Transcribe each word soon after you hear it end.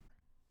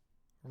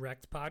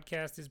Wrecked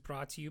Podcast is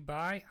brought to you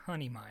by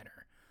Honey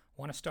Miner.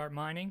 Want to start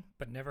mining,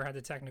 but never had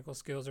the technical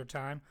skills or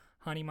time?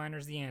 Honey Miner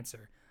is the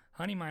answer.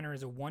 Honey Miner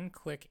is a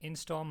one-click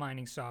install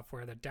mining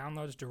software that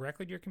downloads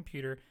directly to your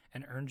computer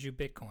and earns you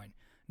Bitcoin.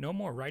 No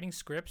more writing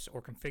scripts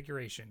or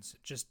configurations.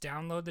 Just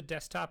download the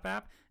desktop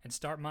app and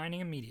start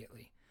mining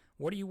immediately.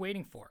 What are you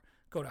waiting for?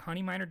 Go to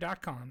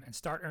honeyminer.com and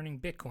start earning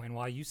Bitcoin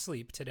while you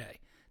sleep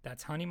today.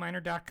 That's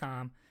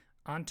honeyminer.com,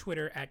 on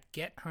Twitter at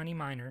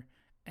GetHoneyMiner,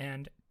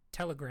 and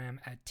Telegram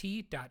at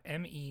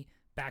t.me/honeyminer.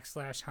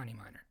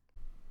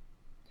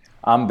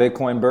 I'm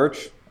Bitcoin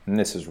Birch, and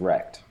this is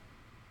Wrecked.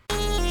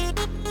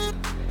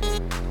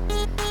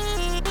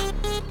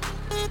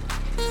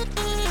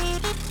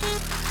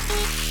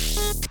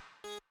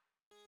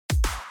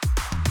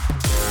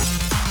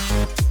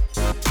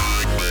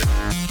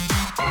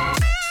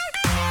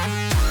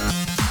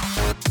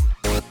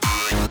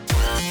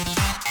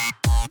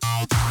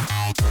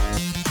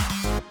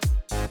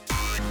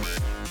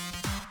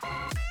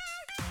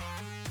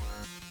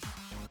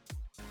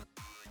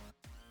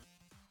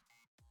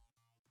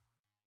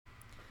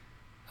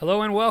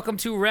 Hello and welcome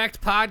to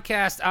Wrecked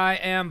Podcast. I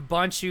am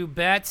Bunchu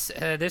Betts.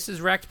 This is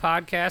Wrecked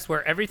Podcast,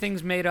 where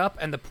everything's made up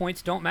and the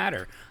points don't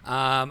matter.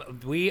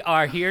 We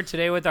are here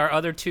today with our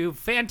other two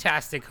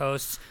fantastic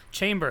hosts.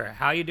 Chamber,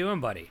 how you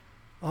doing, buddy?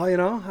 Oh,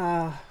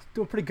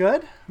 doing pretty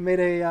good. Made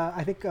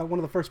I think one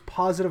of the first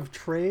positive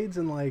trades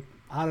in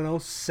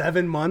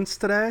 7 months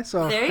today.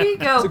 So there you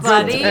go,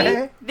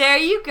 buddy. There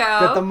you go.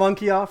 Get the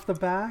monkey off the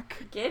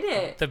back. Get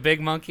it. The big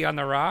monkey on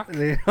the rock.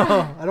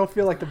 I don't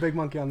feel like the big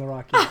monkey on the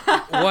rock yet.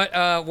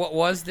 What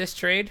was this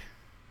trade?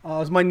 It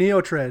was my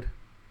Neo trade.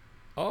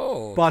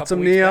 Oh, bought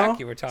some Neo. Back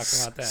you were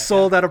talking about that.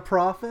 Sold at a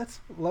profit.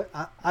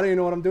 I don't even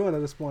know what I'm doing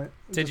at this point.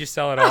 Did you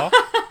sell it all?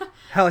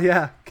 Hell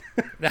yeah.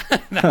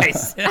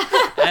 Nice.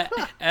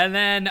 And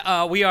then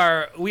we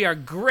are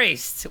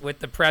graced with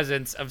the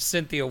presence of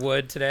Cynthia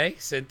Wood today.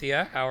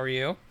 Cynthia, how are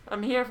you?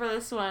 I'm here for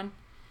this one.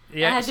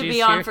 Yeah, I had to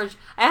be on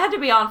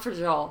for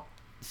Joel.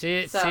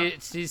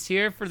 She's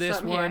here for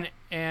this one. Here.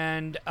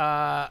 And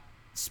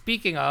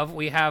speaking of,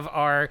 we have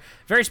our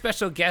very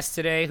special guest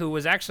today who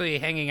was actually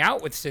hanging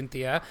out with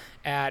Cynthia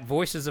at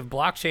Voices of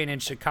Blockchain in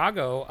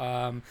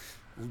Chicago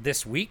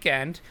this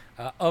weekend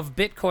of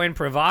Bitcoin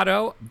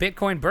Privado.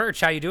 Bitcoin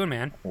Birch, how you doing,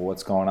 man?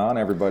 What's going on,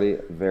 everybody?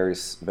 Very,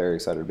 very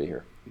excited to be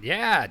here.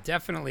 Yeah,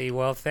 definitely.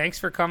 Well, thanks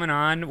for coming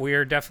on.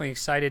 We're definitely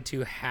excited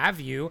to have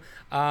you.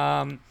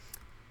 I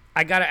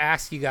got to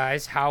ask you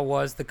guys, how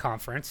was the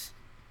conference?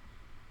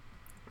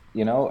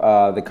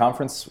 The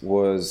conference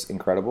was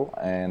incredible,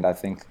 and I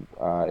think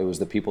it was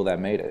the people that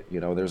made it.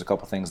 There's a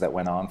couple things that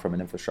went on from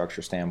an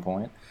infrastructure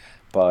standpoint,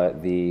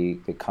 but the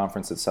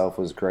conference itself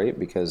was great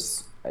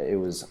because it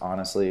was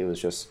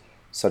just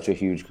such a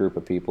huge group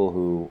of people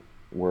who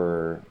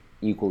were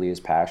equally as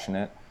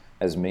passionate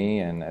as me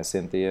and as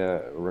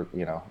Cynthia,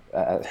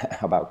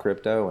 about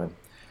crypto. And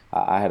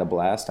I had a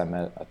blast. I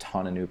met a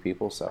ton of new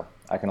people, so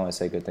I can only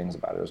say good things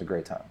about it. It was a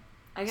great time.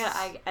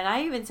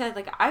 I even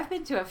said, I've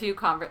been to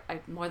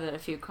more than a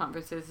few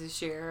conferences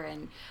this year,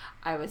 and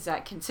I was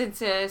at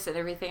Consensus and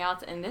everything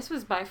else, and this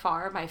was by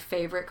far my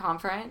favorite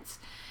conference,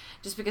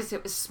 just because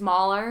it was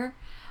smaller.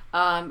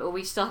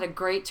 We still had a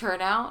great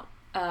turnout.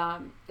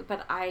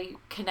 But I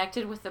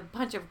connected with a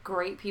bunch of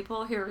great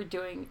people who are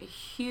doing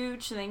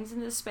huge things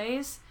in this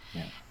space.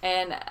 Yeah.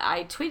 And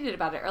I tweeted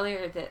about it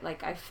earlier that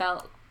I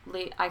felt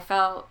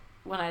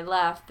when I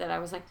left that I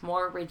was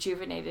more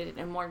rejuvenated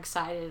and more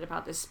excited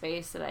about this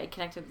space, that I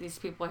connected with these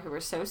people who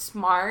were so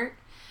smart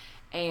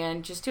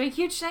and just doing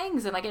huge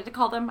things, and I get to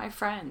call them my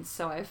friends.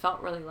 So I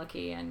felt really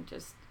lucky, and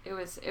just it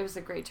was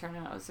a great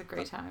turnout. It was a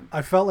great time.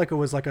 I felt like it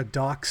was like a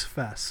docs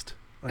fest.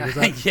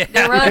 Yeah.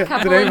 There were a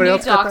couple of new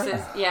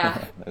doxes.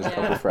 Yeah. There's a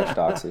couple fresh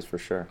doxies for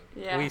sure.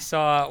 Yeah.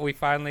 We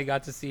finally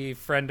got to see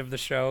friend of the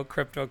show,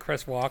 Crypto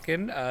Chris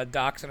Walken,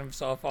 doxing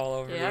himself all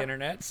over the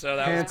internet. So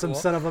that handsome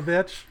was cool. Son of a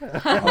bitch.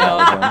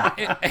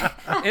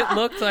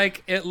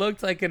 It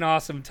looked like an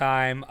awesome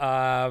time.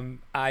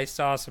 I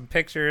saw some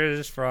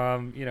pictures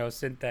from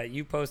that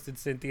you posted,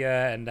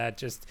 Cynthia, and that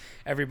just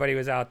everybody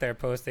was out there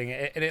posting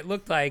it, and it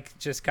looked like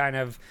just kind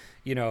of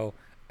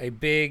a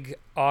big,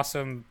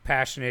 awesome,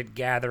 passionate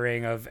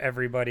gathering of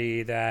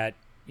everybody that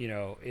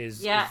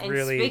is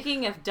really. And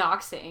speaking of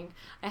doxing,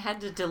 I had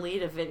to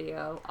delete a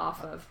video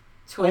off of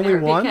Twitter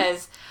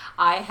because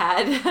I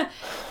had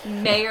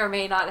may or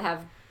may not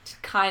have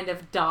kind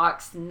of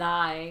doxed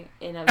Nye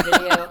in a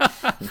video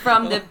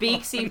from the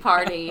Beaksy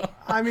party.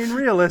 I mean,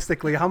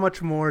 realistically, how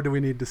much more do we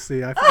need to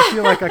see? I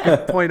feel like I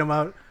could point him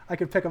out. I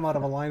could pick him out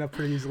of a lineup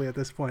pretty easily at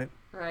this point.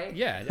 Right?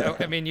 Yeah,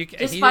 I mean, you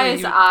just by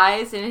his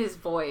eyes and his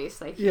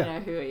voice, you know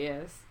who he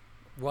is.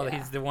 Well,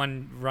 he's the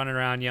one running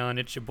around yelling,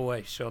 "It's your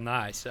boy, Shil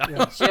Nye." So,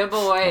 it's your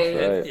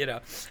boy.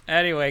 Right.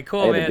 Anyway,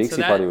 cool, man. The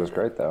Beaksy party was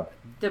great, though.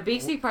 The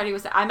Beaksy party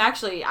was.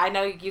 I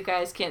know you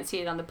guys can't see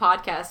it on the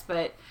podcast,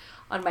 but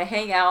on my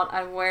Hangout,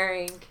 I'm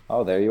wearing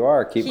Oh, there you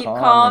are. Keep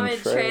calm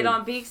and trade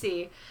on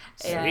Beaksy.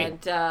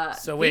 And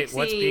so wait,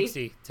 what's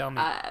Beaksy? Tell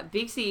me.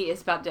 Beaksy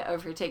is about to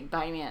overtake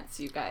Binance,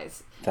 you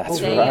guys.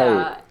 That's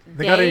right.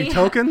 They got any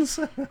tokens?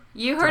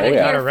 You heard Oh, it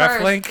yeah. Got here a ref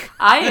first. link?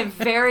 I am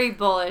very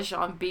bullish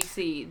on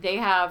Beaksy. They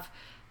have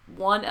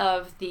one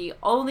of the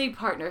only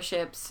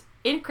partnerships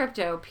in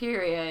crypto,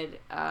 period,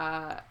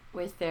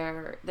 with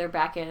their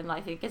back end.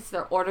 I think it's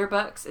their order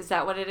books. Is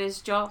that what it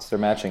is, Joel? It's their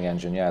matching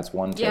engine. Yeah, it's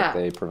one tick. Yeah,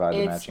 They provide the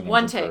it's matching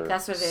one engine. tick.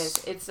 That's what it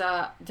is. It's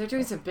they're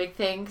doing some big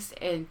things,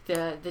 and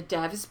the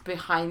devs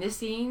behind the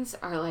scenes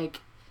are like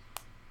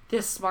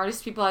the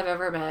smartest people I've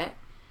ever met.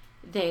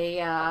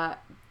 They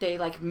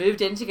like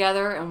moved in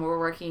together and were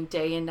working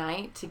day and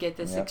night to get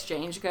this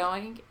exchange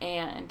going,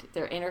 and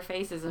their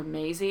interface is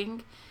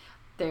amazing.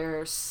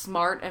 They're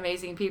smart,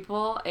 amazing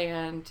people,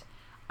 and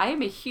I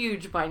am a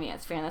huge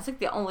Binance fan. That's like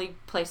the only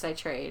place I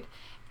trade.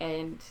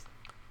 And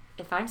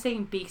if I'm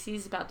saying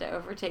Beaksy's about to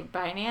overtake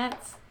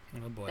Binance,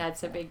 Oh boy.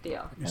 that's a big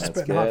deal. You're That's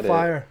spitting hot good.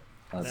 fire.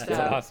 That's That's good.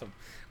 awesome.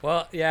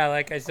 Well, yeah,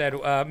 like I said,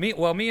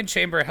 me and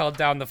Chamber held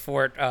down the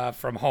fort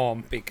from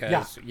home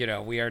because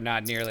we are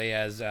not nearly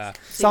as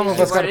Some of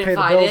You us got to weren't pay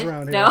the invited? bills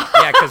around here. No.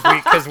 yeah,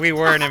 because we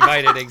weren't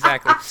invited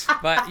exactly.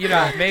 But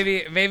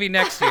maybe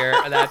next year,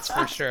 that's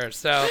for sure.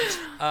 So,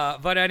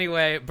 but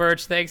anyway,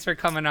 Birch, thanks for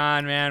coming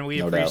on, man. We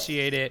No doubt.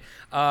 appreciate it.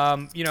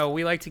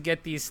 We like to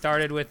get these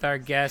started with our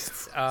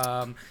guests.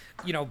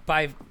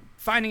 By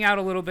finding out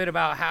a little bit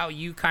about how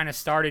you kind of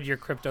started your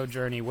crypto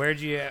journey.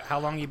 How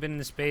long you been in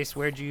the space?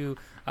 Where'd you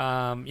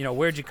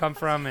come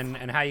from,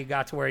 and how you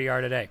got to where you are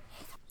today?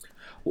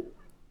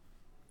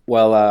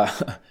 Well,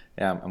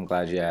 yeah, I'm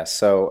glad you asked.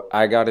 So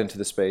I got into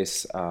the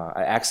space.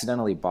 I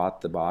accidentally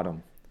bought the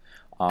bottom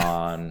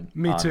on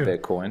Me too.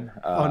 Bitcoin.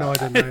 Oh, no, I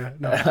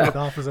didn't. No, the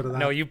opposite of that.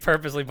 No, you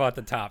purposely bought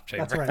the top,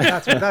 Chamber. That's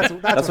right. That's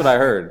That's what I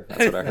heard.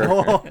 That's what I heard.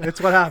 Oh,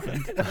 it's what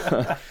happened.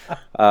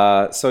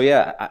 So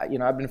yeah,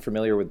 I've been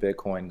familiar with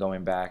Bitcoin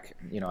going back.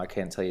 I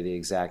can't tell you the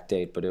exact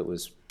date, but it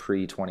was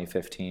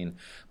pre-2015.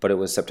 But it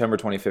was September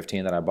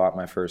 2015 that I bought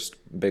my first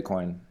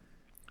Bitcoin.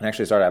 And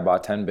actually I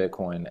bought 10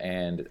 Bitcoin,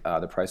 and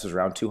the price was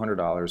around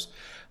 $200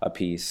 a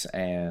piece.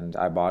 And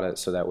I bought it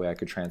so that way I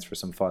could transfer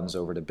some funds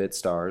over to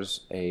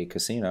BitStars, a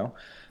casino.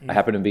 I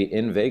happened to be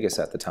in Vegas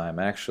at the time,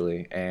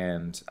 actually,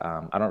 and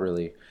I don't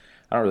really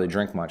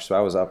drink much, so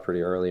I was up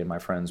pretty early, and my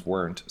friends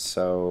weren't.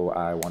 So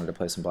I wanted to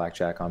play some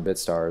blackjack on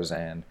BitStars,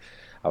 and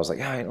I was like,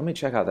 yeah, let me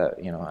check out that.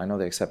 I know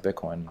they accept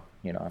Bitcoin.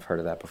 I've heard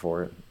of that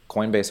before.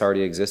 Coinbase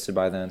already existed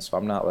by then, so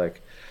I'm not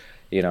like,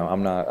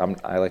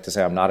 I like to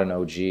say I'm not an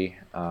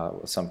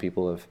OG. Some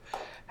people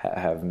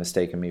have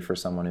mistaken me for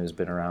someone who's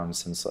been around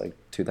since like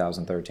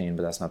 2013,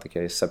 but that's not the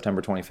case.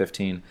 September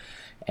 2015,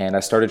 and I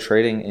started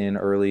trading in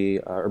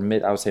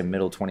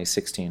middle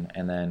 2016,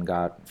 and then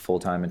got full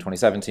time in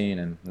 2017,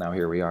 and now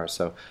here we are.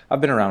 So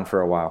I've been around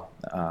for a while,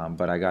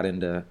 but I got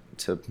into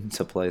to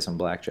play some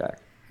blackjack.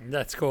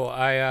 That's cool.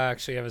 I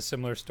actually have a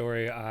similar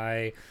story.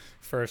 I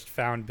first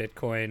found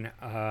Bitcoin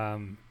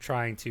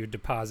trying to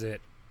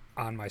deposit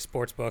on my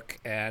sports book,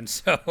 and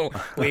so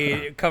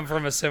we come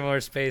from a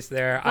similar space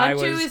there.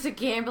 Bunchu is a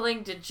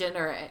gambling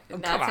degenerate,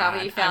 and that's how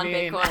he found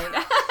Bitcoin.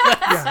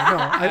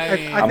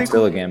 I I'm think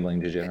still a gambling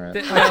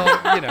degenerate.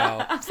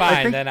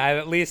 Fine. Then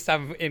at least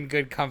I'm in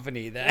good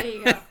company then. There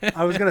you go.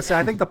 I was gonna say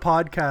I think the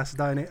podcast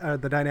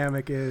the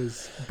dynamic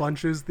is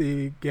Bunchu's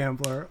the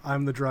gambler,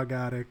 I'm the drug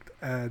addict,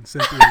 and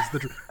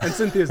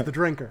Cynthia's the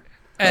drinker.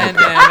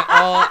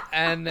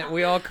 And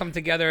we all come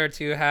together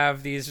to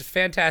have these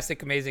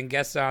fantastic, amazing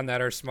guests on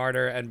that are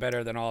smarter and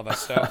better than all of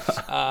us. So,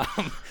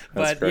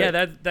 but great.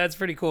 yeah, that's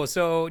pretty cool.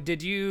 So,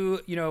 did you,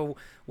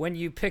 when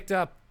you picked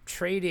up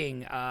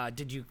trading,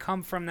 did you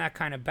come from that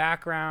kind of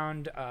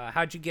background?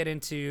 How'd you get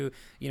into,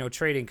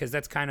 trading? Because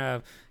that's kind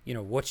of,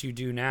 what you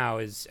do now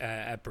is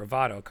at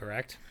Bravado,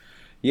 correct?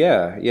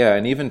 Yeah,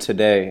 and even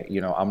today,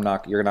 you're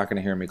not going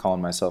to hear me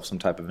calling myself some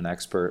type of an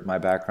expert. My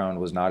background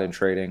was not in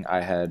trading.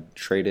 I had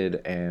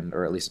traded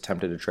or at least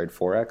attempted to trade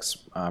Forex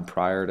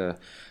prior to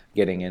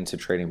getting into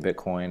trading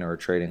Bitcoin or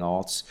trading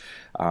alts.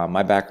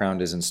 My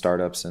background is in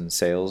startups and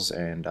sales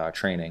and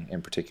training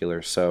in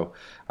particular. So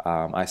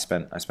I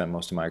spent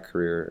most of my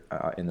career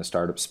in the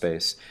startup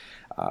space.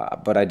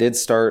 But I did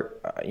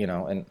start,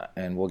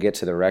 and we'll get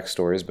to the wreck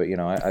stories. But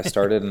I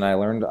started and I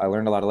learned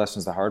a lot of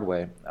lessons the hard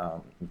way.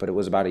 But it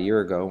was about a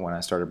year ago when I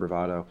started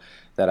Bravado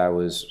that I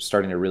was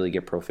starting to really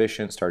get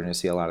proficient, starting to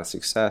see a lot of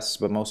success.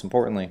 But most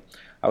importantly,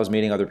 I was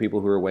meeting other people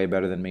who were way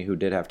better than me, who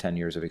did have 10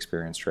 years of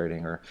experience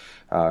trading, or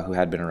who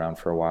had been around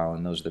for a while.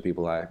 And those are the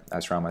people I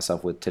surround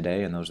myself with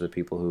today, and those are the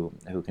people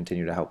who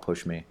continue to help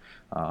push me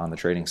on the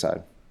trading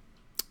side.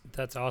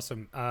 That's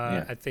awesome.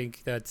 Yeah. I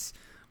think that's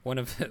one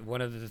of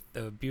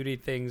the beauty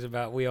things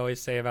we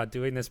always say about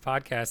doing this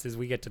podcast is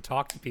we get to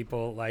talk to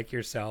people like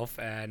yourself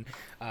and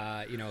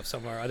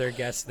some of our other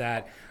guests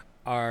that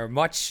are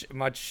much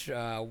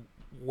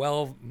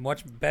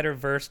better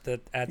versed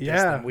at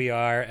this than we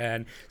are,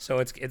 and so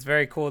it's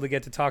very cool to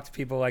get to talk to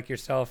people like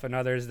yourself and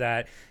others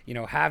that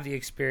have the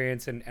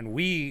experience, and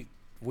we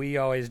we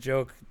always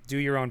joke, do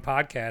your own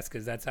podcast,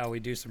 because that's how we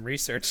do some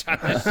research on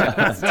this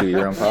show. Do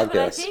your own Yeah, but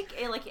I podcast. think,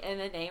 like, in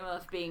the name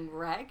of being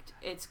wrecked,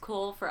 it's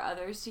cool for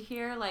others to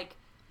hear. Like,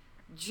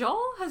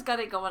 Joel has got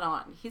it going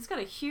on. He's got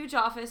a huge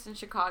office in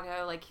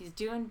Chicago. Like, he's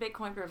doing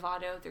Bitcoin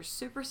Bravado. They're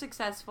super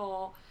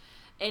successful.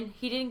 And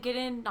he didn't get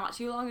in not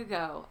too long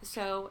ago.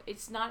 So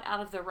it's not out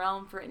of the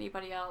realm for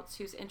anybody else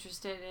who's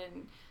interested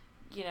in,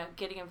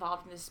 getting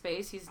involved in this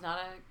space. He's not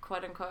a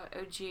quote-unquote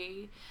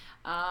OG.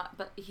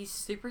 But he's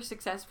super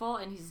successful,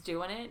 and he's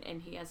doing it.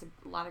 And he has a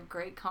lot of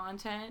great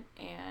content.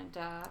 And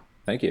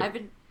Thank you. I've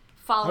been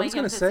following him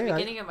gonna since say, the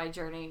beginning of my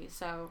journey.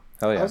 So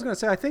Hell yeah. I was gonna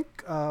say, I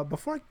think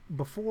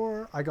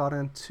before I got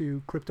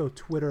into crypto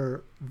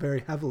Twitter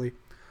very heavily,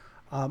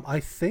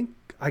 I think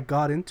I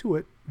got into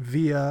it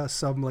via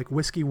some like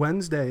Whiskey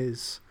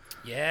Wednesdays.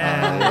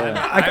 Yeah.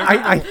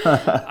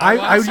 I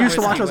watched used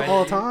to some watch those Whiskey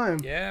all the Wednesday. time.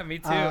 Yeah, me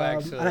too,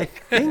 actually. And I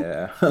think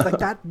Yeah. like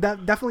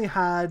that definitely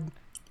had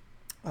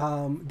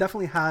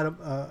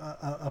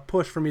a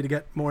push for me to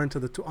get more into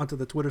onto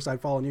the Twitter side,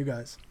 following you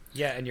guys.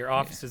 Yeah, and your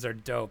offices are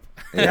dope.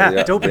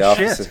 Yeah, dope as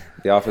office, shit.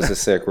 The office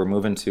is sick. We're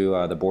moving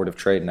to the Board of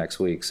Trade next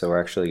week, so we're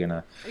actually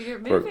gonna. you're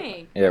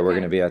moving. We're Okay.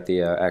 gonna be at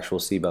the actual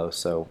SIBO.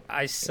 So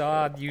I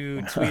saw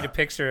you tweet a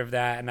picture of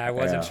that, and I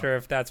wasn't Yeah. sure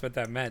if that's what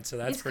that meant. So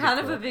that's It's pretty kind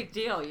cool. of a big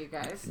deal, you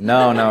guys.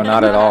 no,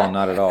 not at all,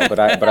 not at all. But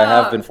I No.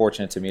 have been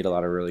fortunate to meet a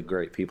lot of really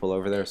great people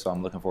over there, so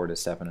I'm looking forward to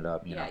stepping it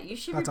up. You Yeah, know. you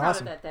should That's be proud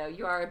awesome. of that, though.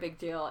 You are a big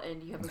deal,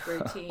 and you have a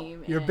great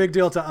team. You're a and- big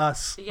deal to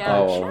us. Yeah,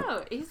 Oh,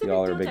 no, he's a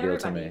y'all big are a big deal deal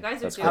to to everybody. me. You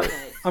guys That's are doing great.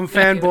 it. I'm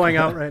fanboying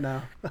out right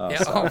now. Yeah,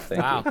 So, oh,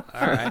 thank wow. you.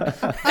 All right.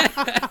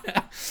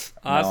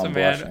 Awesome, I'm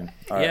man. blushing.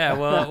 All right. Yeah,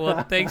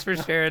 well, thanks for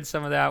sharing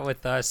some of that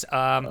with us.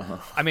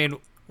 I mean,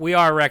 we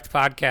are a Wrecked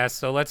podcast,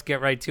 so let's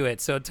get right to it.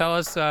 So tell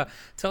us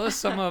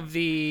some of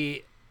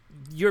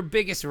your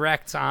biggest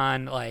wrecks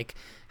on like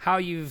how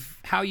you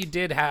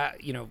did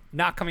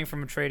not coming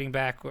from a trading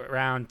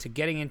background to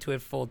getting into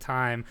it full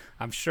time.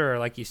 I'm sure,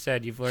 like you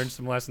said, you've learned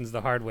some lessons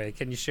the hard way.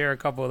 Can you share a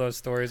couple of those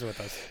stories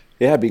with us?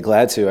 Yeah, I'd be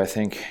glad to. I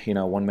think,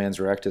 one man's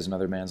wrecked is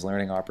another man's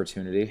learning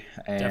opportunity.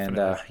 And,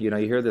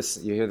 Definitely. you hear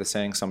the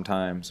saying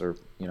sometimes, or,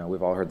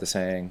 we've all heard the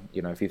saying,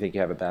 if you think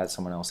you have it bad,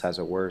 someone else has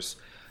it worse.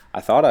 I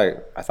thought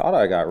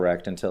I got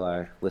wrecked until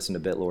I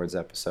listened to BitLord's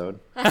episode.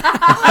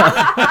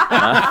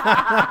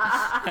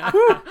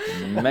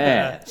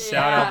 Man,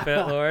 Shout out,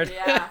 BitLord.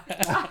 Yeah.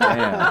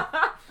 damn.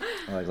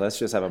 I'm like, let's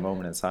just have a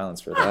moment in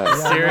silence for that.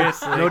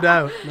 Seriously. No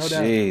doubt.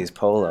 Jeez,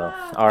 Polo.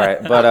 All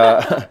right,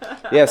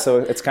 but yeah. So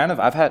it's kind of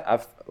I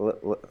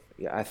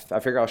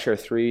figure I'll share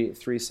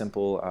three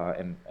simple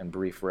and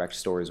brief wrecked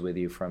stories with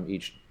you from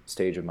each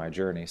stage of my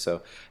journey.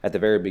 So at the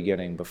very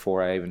beginning,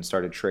 before I even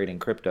started trading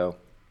crypto,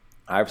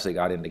 I obviously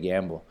got into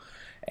gamble.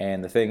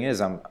 And the thing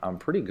is, I'm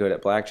pretty good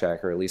at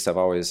blackjack, or at least I've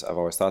always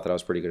thought that I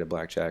was pretty good at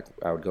blackjack.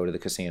 I would go to the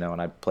casino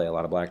and I'd play a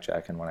lot of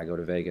blackjack, and when I go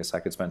to Vegas,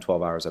 I could spend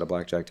 12 hours at a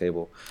blackjack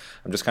table.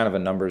 I'm just kind of a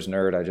numbers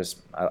nerd.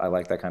 I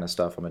like that kind of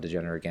stuff. I'm a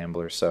degenerate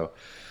gambler, so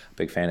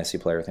big fantasy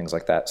player, things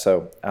like that.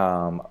 So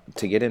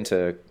to get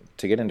into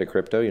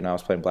crypto, I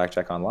was playing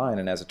blackjack online,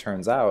 and as it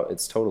turns out,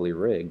 it's totally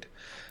rigged.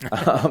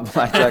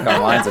 Blackjack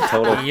online is a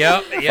total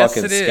Yep. Yes,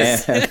 fucking it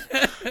is.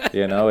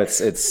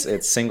 scam.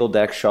 It's single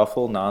deck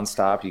shuffle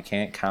nonstop. You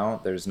can't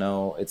count. There's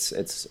no. It's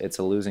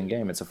a losing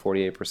game. It's a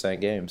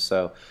 48% game.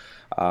 So,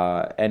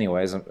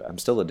 anyways, I'm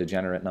still a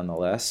degenerate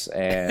nonetheless.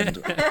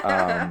 And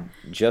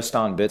just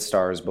on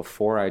BitStars,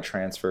 before I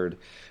transferred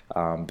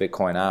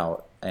Bitcoin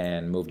out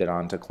and moved it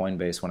on to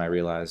Coinbase, when I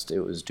realized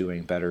it was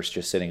doing better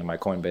just sitting in my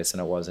Coinbase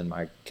than it was in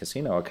my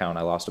casino account,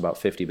 I lost about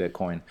 50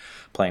 Bitcoin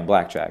playing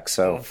blackjack.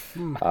 So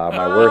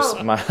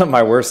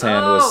my worst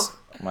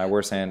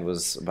hand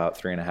was about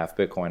 3.5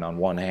 Bitcoin on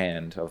one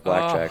hand of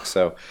blackjack.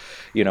 So,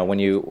 when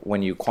you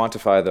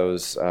quantify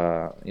those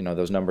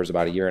those numbers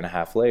about a year and a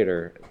half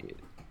later,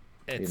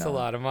 It's a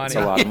lot of money. It's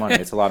a lot of money.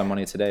 It's a lot of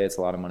money today. It's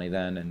a lot of money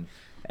then,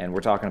 and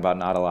we're talking about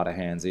not a lot of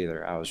hands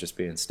either. I was just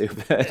being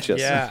stupid.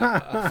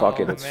 Fuck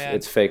it.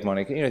 It's fake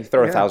money. You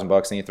throw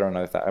 $1,000 and you throw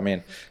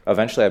another.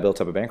 Eventually I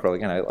built up a bankroll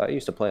again. I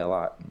used to play a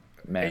lot,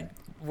 man.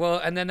 Well,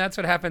 and then that's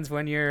what happens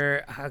when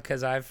you're,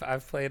 because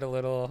I've played a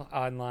little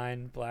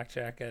online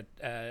blackjack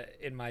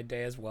in my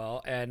day as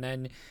well, and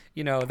then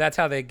that's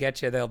how they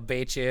get you. They'll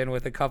bait you in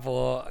with a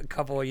couple.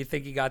 You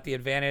think you got the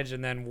advantage,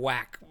 and then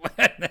whack,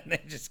 and then they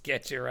just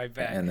get you right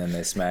back. And then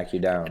they smack you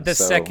down. The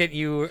second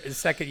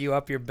you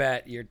up your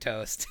bet, you're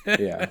toast.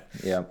 yeah,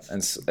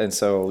 and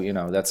so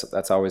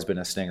that's always been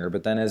a stinger.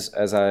 But then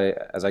as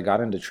I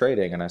got into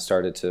trading and I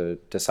started to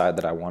decide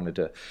that I wanted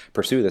to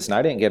pursue this, and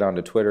I didn't get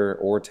onto Twitter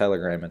or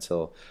Telegram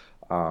until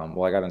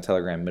I got on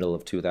Telegram middle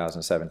of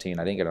 2017.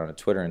 I didn't get onto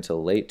Twitter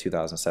until late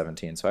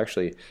 2017. So I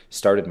actually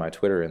started my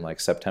Twitter in like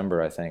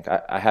September, I think.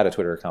 I had a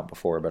Twitter account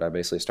before, but I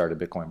basically started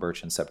Bitcoin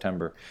Birch in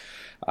September.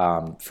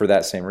 For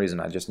that same reason,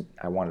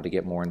 I wanted to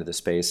get more into the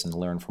space and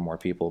learn from more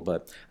people.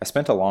 But I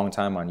spent a long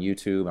time on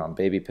YouTube, on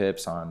Baby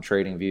Pips, on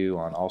TradingView,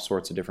 on all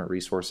sorts of different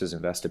resources,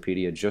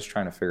 Investopedia, just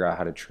trying to figure out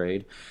how to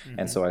trade. Mm-hmm.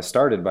 And so I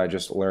started by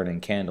just learning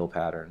candle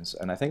patterns.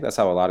 And I think that's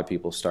how a lot of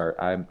people start.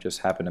 I just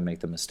happened to make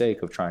the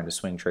mistake of trying to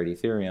swing trade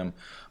Ethereum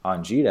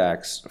on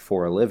GDAX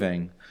for a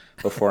living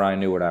before I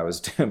knew what I was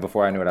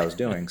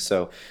doing.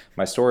 So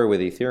my story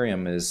with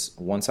Ethereum is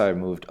once I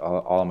moved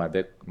all of my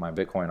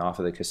Bitcoin off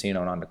of the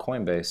casino and onto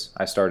Coinbase,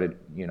 I started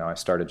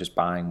just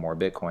buying more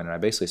Bitcoin, and I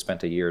basically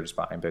spent a year just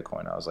buying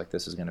Bitcoin. I was like,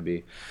 this is going to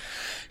be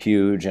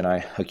huge, and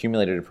I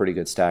accumulated a pretty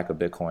good stack of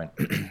Bitcoin.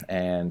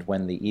 And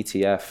when the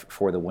ETF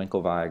for the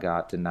Winklevi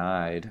got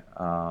denied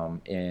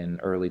in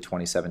early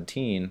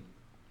 2017,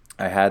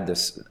 I had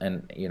this,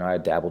 and I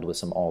had dabbled with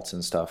some alts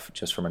and stuff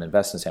just from an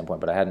investment standpoint,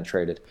 but I hadn't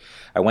traded.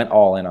 I went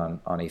all in on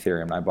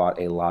Ethereum, and I bought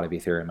a lot of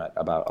Ethereum at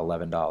about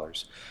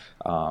 $11.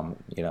 A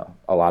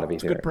lot of Ethereum.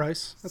 That's a good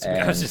price.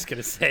 I was just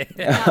gonna say.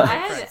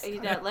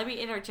 Let me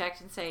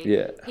interject and say,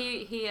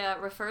 he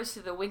refers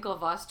to the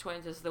Winklevoss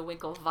twins as the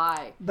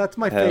Winklevi. That's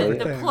my favorite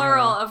The thing.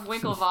 plural of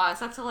Winklevoss.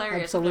 That's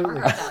hilarious. Absolutely. I've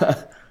never heard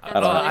that. That's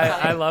really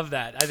funny. I love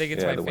that. I think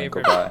it's my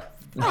favorite. Winklevi.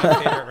 My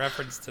favorite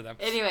reference to them.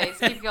 Anyways,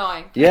 keep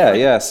going.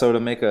 Yeah. So to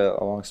make a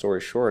long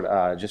story short,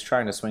 just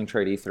trying to swing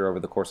trade Ether over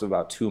the course of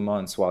about 2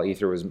 months while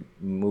Ether was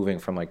moving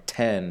from like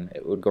 10,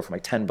 it would go from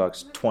like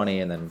 $10, 20,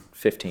 and then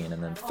 15,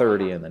 and then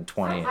 30, and then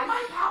 20.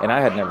 And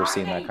I had never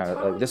seen that kind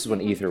of, this is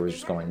when Ether was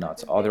just going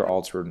nuts. Other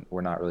alts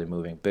were not really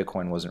moving.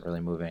 Bitcoin wasn't really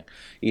moving.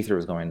 Ether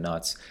was going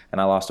nuts. And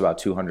I lost about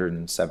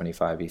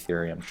 275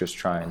 Ethereum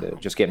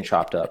just getting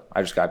chopped up.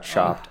 I just got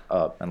chopped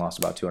up and lost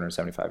about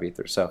 275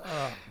 Ether. So,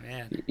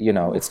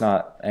 it's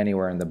not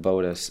anywhere in the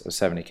boat of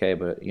 70K,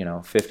 but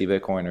 50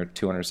 Bitcoin or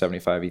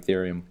 275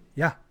 Ethereum.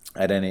 Yeah.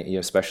 At any,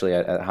 especially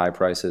at high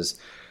prices,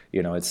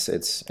 it's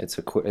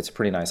a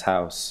pretty nice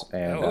house,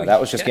 and that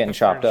was just getting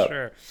chopped up.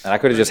 Sure. And I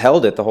could have just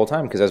held it the whole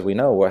time because, as we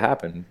know, what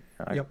happened.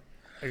 Yep.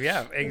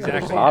 Yeah,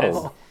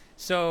 exactly.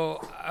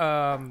 So,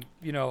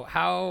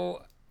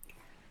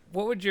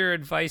 what would your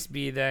advice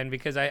be then?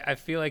 Because I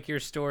feel like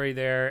your story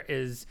there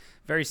is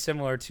very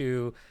similar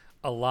to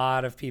a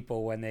lot of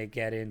people when they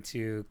get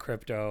into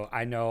crypto.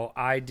 I know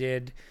I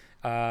did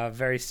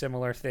very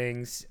similar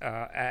things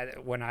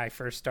when I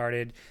first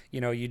started.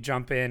 You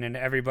jump in and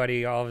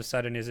everybody all of a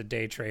sudden is a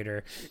day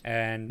trader.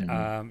 And,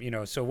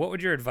 so what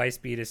would your advice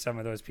be to some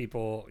of those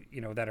people,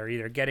 that are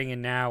either getting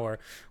in now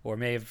or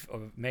may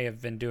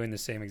have been doing the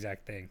same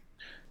exact thing?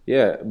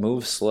 Yeah,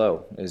 move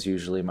slow is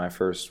usually my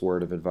first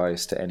word of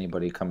advice to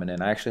anybody coming in.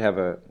 I actually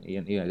have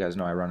you guys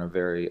know I run a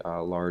very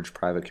large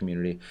private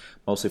community,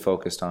 mostly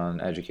focused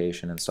on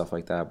education and stuff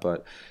like that.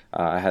 But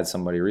I had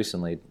somebody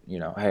recently,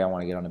 hey, I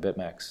want to get on a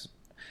BitMEX.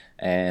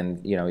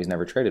 And, he's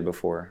never traded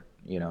before,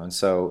 and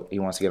so he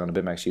wants to get on a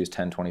BitMEX, use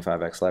 10,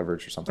 25x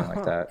leverage or something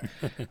like that.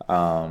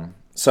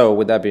 So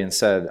with that being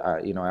said,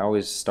 I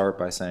always start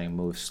by saying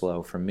move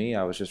slow. For me,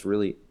 I was just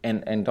really,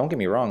 and don't get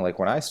me wrong, like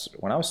when I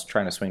was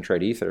trying to swing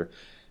trade Ether,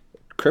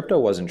 crypto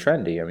wasn't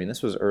trendy. I mean,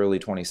 this was early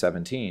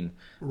 2017,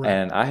 right.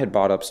 And I had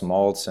bought up some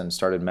alts and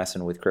started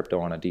messing with crypto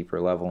on a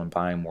deeper level and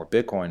buying more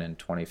Bitcoin in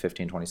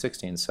 2015,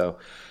 2016. So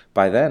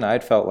by then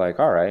I'd felt like,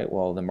 all right,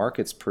 well, the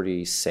market's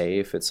pretty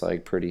safe. It's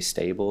like pretty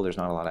stable. There's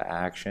not a lot of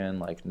action.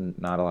 Like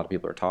not a lot of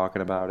people are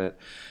talking about it.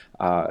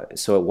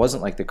 So it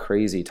wasn't like the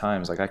crazy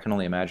times. Like I can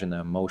only imagine the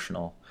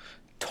emotional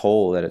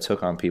toll that it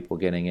took on people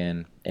getting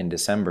in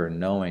December,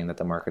 knowing that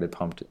the market had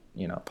pumped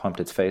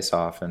its face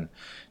off and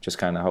just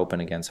kind of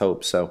hoping against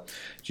hope. So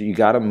you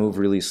got to move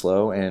really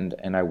slow, and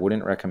I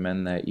wouldn't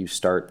recommend that you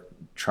start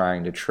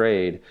trying to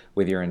trade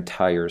with your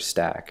entire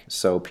stack.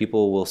 So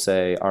people will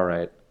say, all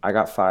right, I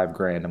got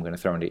 $5,000 I'm going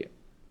to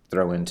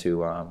throw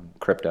into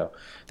crypto.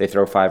 They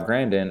throw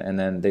 $5,000 in, and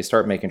then they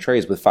start making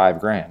trades with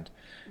 $5,000.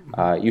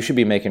 You should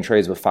be making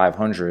trades with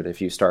 500 if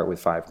you start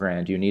with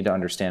 $5,000. You need to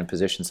understand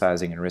position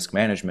sizing and risk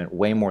management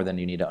way more than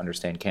you need to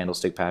understand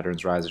candlestick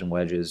patterns, rises and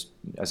wedges,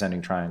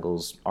 ascending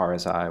triangles,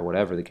 RSI,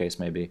 whatever the case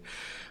may be,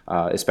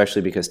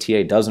 especially because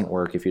TA doesn't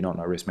work if you don't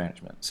know risk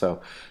management.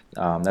 So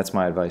that's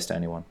my advice to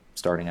anyone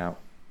starting out.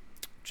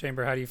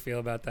 Chamber, how do you feel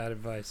about that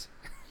advice?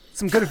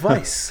 Some good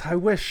advice. I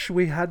wish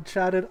we had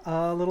chatted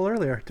a little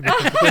earlier, to be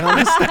perfectly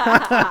honest.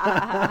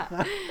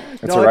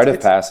 It's a rite of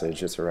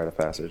passage. It's a rite of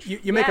passage.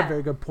 You make a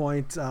very good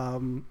point.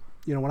 When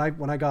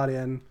I got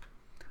in,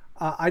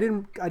 I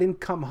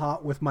didn't come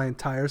hot with my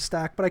entire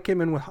stack, but I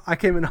came in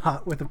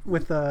hot with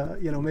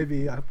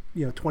maybe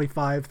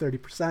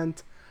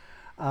 25-30%.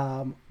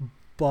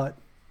 But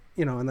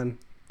and then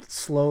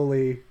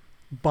slowly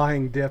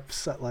buying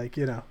dips at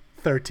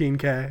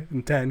 13K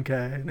and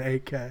 10K and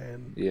 8K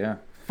and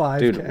 5K.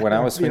 Dude, when I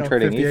was swing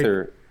trading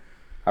Ether,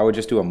 I would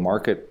just do a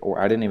market, or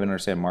I didn't even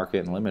understand market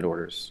and limit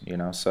orders,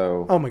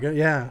 so. Oh my God,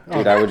 yeah.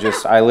 Dude,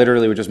 I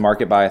literally would just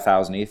market buy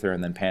 1,000 Ether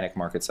and then panic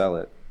market sell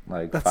it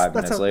 5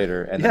 minutes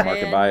later and then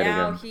market buy it again.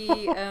 Now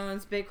he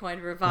owns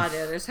Bitcoin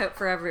Bravado. There's hope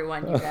for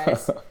everyone, you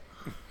guys.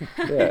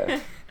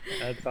 Yeah.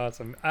 That's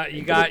awesome.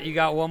 You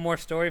got one more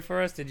story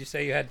for us? Did you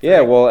say you had 3?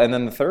 Yeah, well, and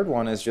then the third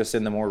one is just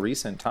in the more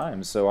recent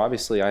times. So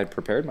obviously I had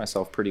prepared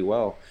myself pretty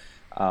well.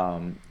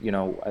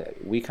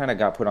 We kind of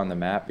got put on the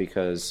map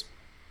because,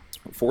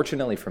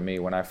 fortunately for me,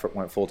 when I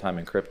went full-time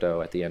in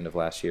crypto at the end of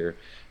last year,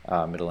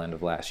 middle end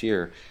of last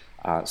year,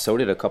 So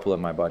did a couple of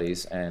my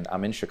buddies, and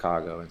I'm in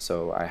Chicago, and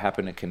so I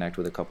happened to connect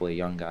with a couple of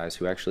young guys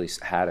who actually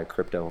had a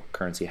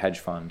cryptocurrency hedge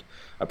fund,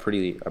 a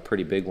pretty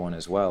big one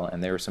as well.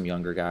 And they were some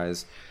younger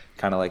guys,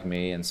 kind of like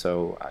me, and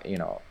so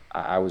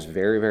I was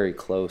very, very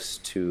close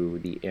to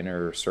the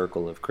inner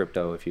circle of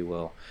crypto, if you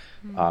will.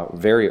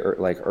 Very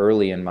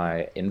early in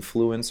my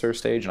influencer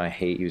stage, and I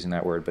hate using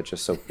that word, but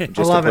just to put it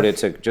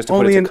to context.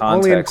 Only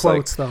in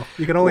quotes, though.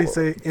 You can only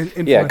say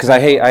influencer. Yeah, because I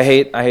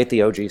hate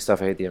the OG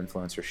stuff. I hate the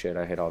influencer shit.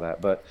 I hate all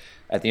that. But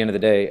at the end of the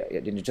day,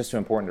 it's just so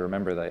important to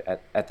remember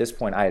that at this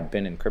point, I had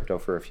been in crypto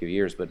for a few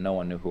years, but no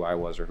one knew who I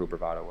was or who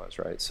Bravado was,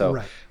 right?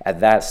 So at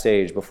that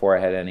stage, before I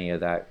had any of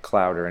that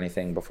clout or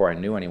anything, before I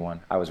knew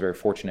anyone, I was very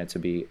fortunate to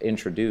be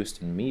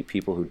introduced and meet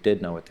people who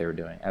did know what they were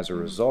doing. As a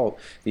result,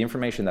 the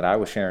information that I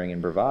was sharing in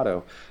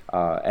Bravado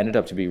ended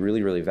up to be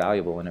really, really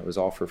valuable, and it was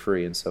all for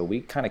free. And so we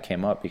kind of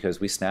came up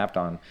because we snapped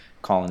on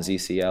calling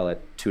ZCL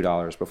at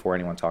 $2 before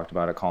anyone talked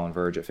about it, calling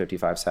Verge at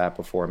 55 sat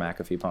before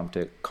McAfee pumped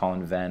it,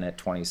 calling Ven at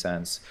 20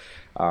 cents.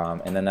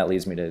 And then that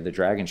leads me to the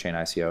Dragon Chain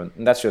ICO.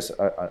 And that's just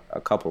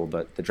a couple,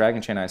 but the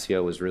Dragon Chain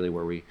ICO was really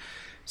where we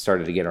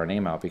started to get our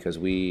name out, because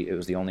it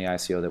was the only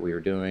ICO that we were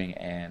doing,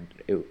 and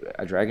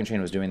Dragon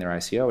Chain was doing their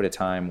ICO at a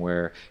time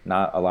where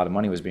not a lot of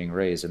money was being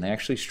raised, and they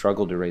actually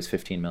struggled to raise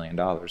 $15 million.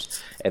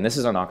 And this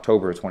is on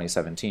October of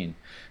 2017.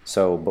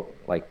 So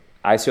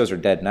ICOs are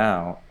dead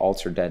now,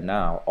 alts are dead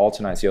now. Alts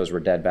and ICOs were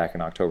dead back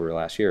in October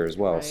last year as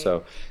well. Right.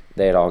 So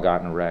they had all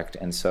gotten wrecked.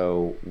 And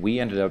so we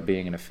ended up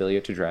being an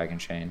affiliate to Dragon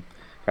Chain.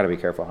 Got to be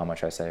careful how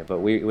much I say, but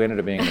we ended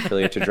up being an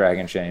affiliate to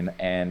Dragon Chain,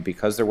 and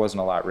because there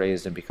wasn't a lot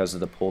raised and because of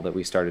the pool that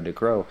we started to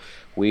grow,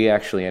 we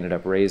actually ended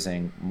up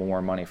raising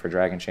more money for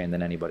Dragon Chain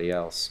than anybody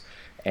else.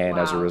 And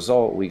as a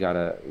result, we got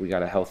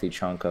a healthy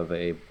chunk of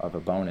a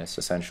bonus,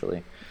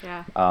 essentially.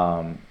 Yeah.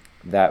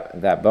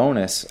 That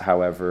bonus,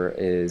 however,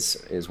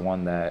 is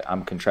one that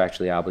I'm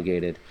contractually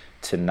obligated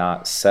to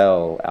not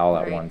sell all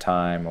at one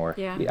time, or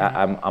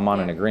I'm on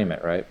an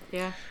agreement, right?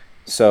 Yeah.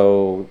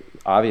 So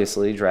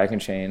obviously, Dragon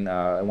Chain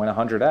it went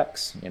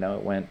 100x.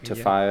 It went to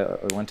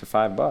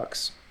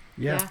 $5.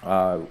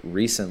 Yeah.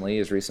 Recently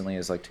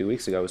as like 2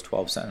 weeks ago, it was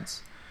 12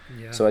 cents.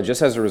 Yeah. So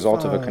just as a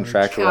result of a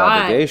contractual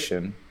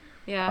obligation.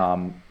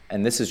 Yeah.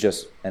 And this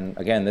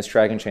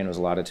Dragon Chain was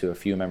allotted to a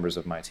few members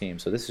of my team.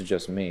 So this is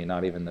just me,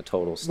 not even the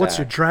total stack. What's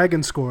your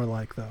Dragon score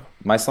like, though?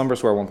 My slumber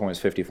score at one point was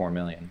 54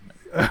 million.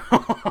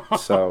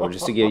 So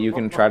just to you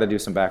can try to do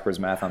some backwards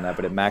math on that,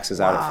 but it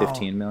maxes out at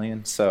 15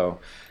 million. So,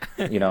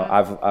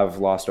 I've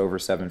lost over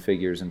 7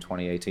 figures in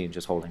 2018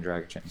 just holding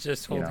Dragon Chain.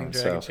 Just holding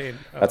Dragon Chain.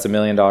 That's $1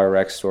 million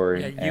Rex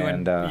story.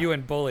 Yeah, you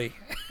and Bully.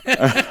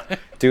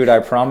 Dude, I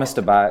promised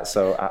to buy.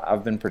 So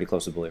I've been pretty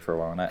close to Bully for a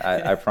while, and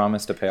I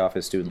promised to pay off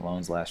his student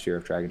loans last year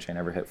if Dragon Chain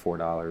ever hit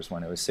 $4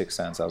 when it was 6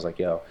 cents. I was like,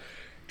 yo,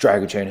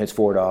 Dragon Chain hits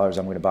 $4,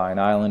 I'm going to buy an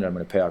island, and I'm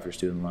going to pay off your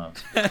student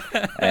loans.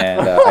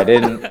 And I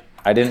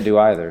didn't do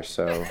either.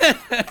 So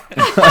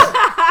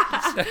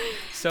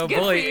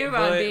Bully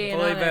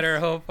better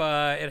hope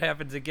it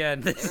happens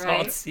again this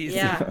alt season.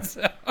 Yeah.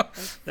 So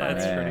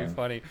that's pretty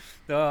funny.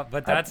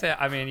 But that's it.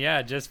 I mean,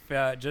 just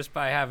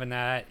by having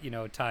that,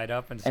 tied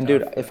up and stuff. And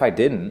dude, if I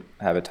didn't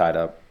have it tied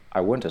up, I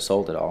wouldn't have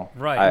sold it all.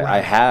 Right. I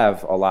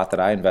have a lot that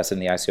I invested in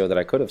the ICO that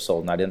I could have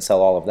sold, and I didn't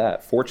sell all of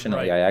that.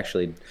 Fortunately,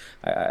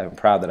 I'm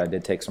proud that I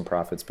did take some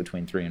profits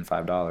between $3 and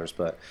 $5,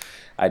 but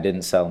I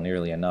didn't sell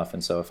nearly enough.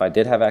 And so if I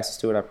did have access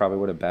to it, I probably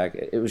would have bagged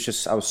it. It was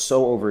just, I was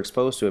so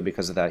overexposed to it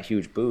because of that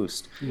huge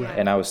boost. Right.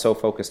 And I was so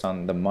focused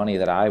on the money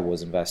that I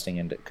was investing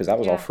in, because that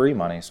was all free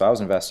money. So I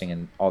was investing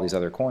in all these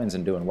other coins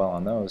and doing well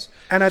on those.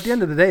 And at the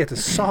end of the day, it's a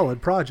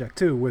solid project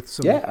too, with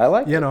some, I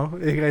like it.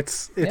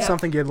 It's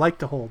something you'd like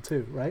to hold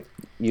too, right?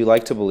 You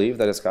like to believe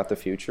that it's got the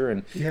future,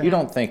 and you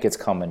don't think it's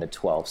coming to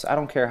 12 cents. I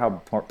don't care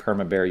how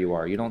perma-bear you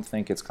are. You don't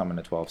think it's coming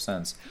to 12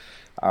 cents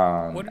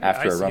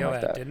after a run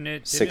like that. Didn't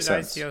it 6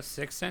 cents. ICO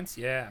 6 cents?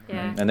 Yeah.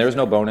 And there was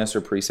no bonus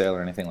or pre-sale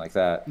or anything like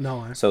that.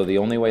 No. So the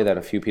only way that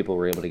a few people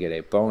were able to get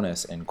a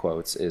bonus, in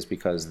quotes, is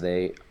because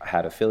they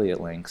had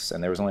affiliate links,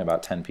 and there was only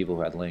about 10 people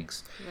who had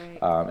links.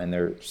 Right. And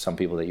there are some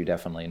people that you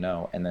definitely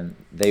know. And then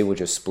they would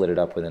just split it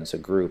up within a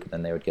group, and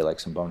then they would get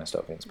like some bonus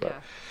tokens.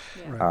 But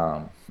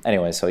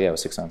anyway, so it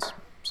was 6 cents.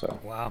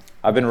 So wow,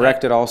 I've been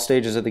wrecked at all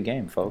stages of the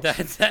game, folks.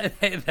 That's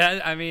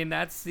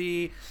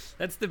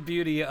the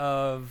beauty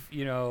of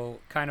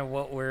kind of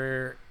what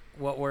we're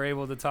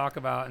able to talk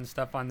about and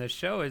stuff on this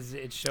show. Is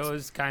it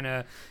shows kind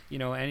of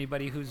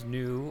anybody who's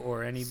new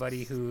or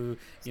anybody who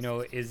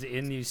is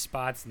in these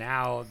spots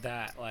now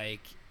that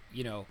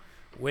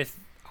with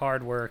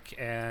hard work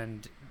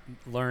and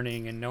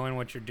learning and knowing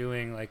what you're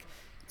doing,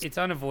 it's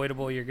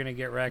unavoidable. You're gonna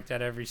get wrecked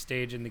at every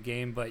stage in the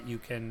game, but you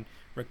can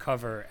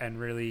recover and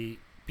really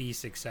be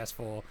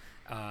successful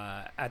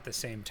at the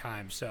same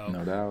time. So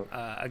no doubt.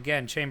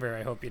 Again, Chamber,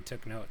 I hope you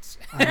took notes.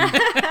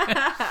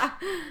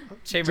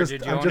 Chamber,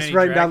 did you own any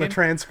writing down the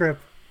transcript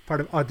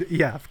part of.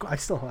 I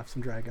still have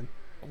some Dragon.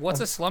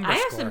 What's a slumber score? I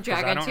have some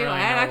Dragon too.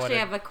 I actually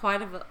have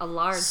quite a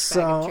large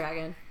bag of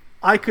Dragon.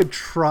 I could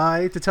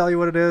try to tell you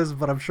what it is,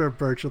 but I'm sure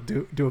Birch will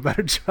do a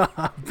better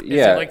job. Is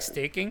it like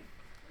staking?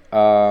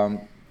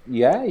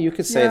 Yeah, you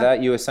could say Yeah.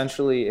 that. You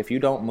essentially, if you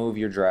don't move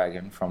your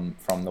dragon from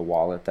the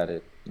wallet that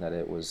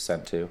it was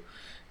sent to,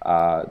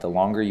 the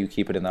longer you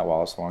keep it in that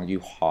wallet, the longer you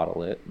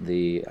hodl it,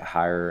 the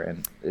higher.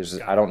 And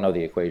I don't know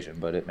the equation,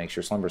 but it makes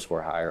your slumber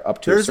score higher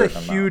up to There's a a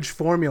certain huge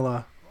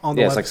formula on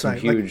the Yeah, website. it's like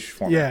some huge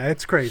formula. Yeah,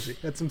 it's crazy.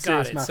 It's some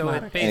Got serious it. So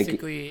it mathematics.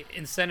 basically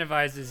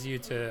incentivizes you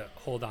to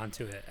hold on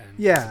to it, and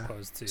Yeah. as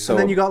opposed to So- And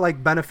then you got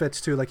like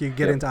benefits too, like you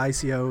get Yep. into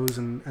ICOs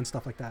and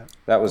stuff like that.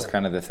 That was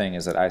kind of the thing,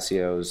 is that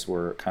ICOs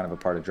were kind of a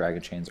part of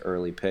Dragon Chain's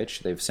early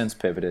pitch. They've since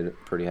pivoted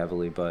pretty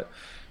heavily, but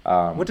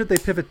What did they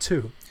pivot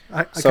to?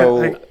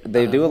 so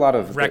they do a lot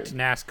of wrecked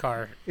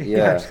NASCAR.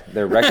 Yeah,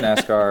 they're wreck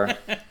NASCAR.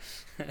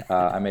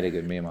 I made a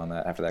good meme on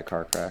that after that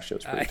car crash. It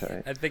was pretty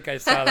tight. I think I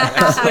saw that.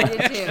 I Actually.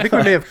 did too. I think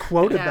we may have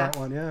quoted Yeah. that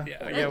one. Yeah.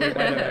 Yeah, we might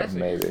have actually.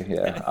 Maybe,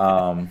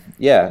 yeah.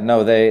 Yeah,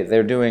 no,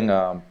 they're doing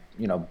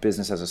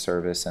business as a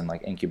service and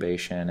like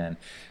incubation, and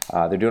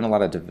they're doing a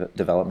lot of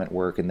development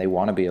work, and they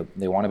want to be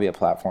a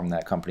platform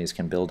that companies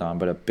can build on.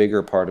 But a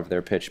bigger part of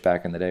their pitch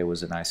back in the day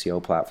was an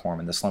ICO platform,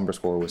 and the Slumber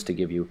Score was to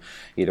give you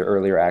either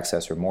earlier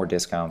access or more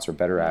discounts or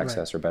better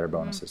access or better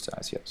bonuses to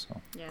ICOs.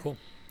 So Yeah. Cool.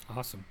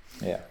 Awesome.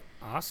 yeah,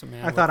 Awesome,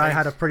 man. I thought I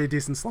had a pretty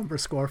decent slumber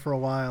score for a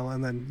while,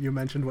 and then you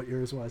mentioned what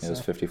yours was. it was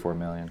So. 54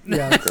 million.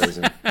 Yeah.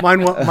 Crazy.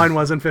 Mine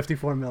wasn't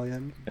 54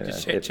 million.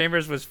 Yeah,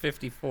 Chambers was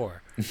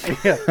 54.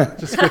 Yeah,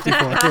 just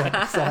 54.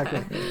 Yeah,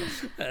 exactly.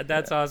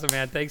 That's awesome,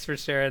 man. Thanks for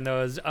sharing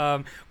those.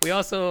 We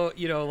also,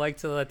 like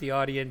to let the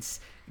audience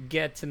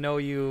get to know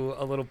you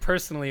a little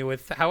personally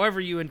with however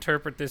you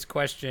interpret this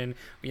question.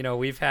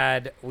 We've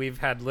had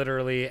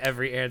literally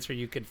every answer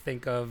you could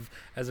think of,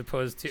 as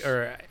opposed to,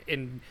 or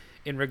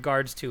in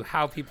regards to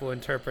how people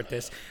interpret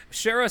this.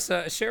 Share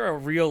a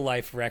real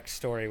life wreck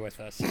story with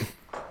us.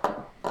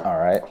 All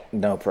right,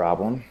 no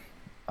problem.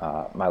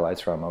 My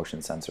lights are on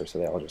motion sensor, so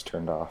they all just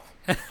turned off.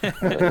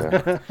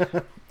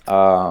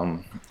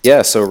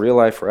 Yeah, so real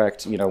life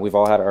wrecked.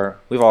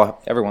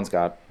 Everyone's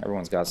got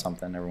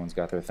something. Everyone's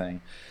got their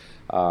thing.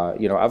 I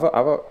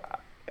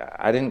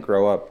didn't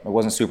grow up. It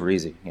wasn't super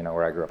easy.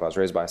 Where I grew up, I was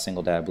raised by a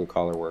single dad, blue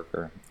collar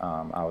worker.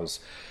 I was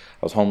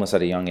homeless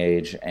at a young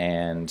age,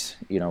 and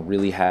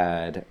really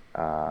had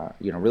a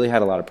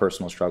lot of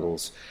personal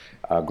struggles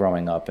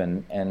growing up,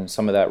 and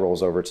some of that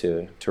rolls over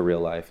to real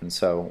life. And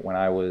so when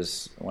I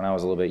was a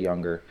little bit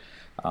younger,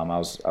 I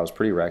was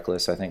pretty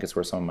reckless. I think it's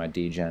where some of my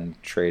degen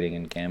trading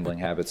and gambling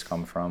habits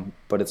come from,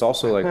 but it's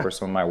also like where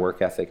some of my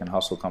work ethic and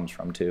hustle comes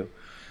from too,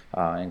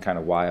 and kind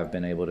of why I've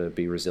been able to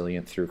be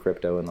resilient through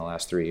crypto in the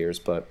last 3 years.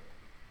 But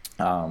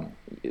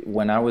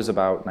when I was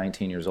about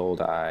 19 years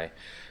old, I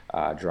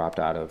dropped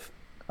out of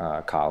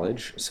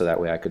college so that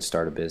way I could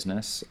start a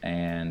business.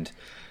 And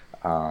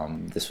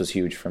this was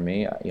huge for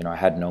me. I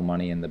had no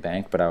money in the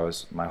bank,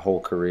 but my whole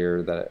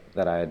career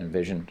that I had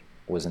envisioned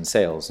was in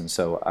sales. And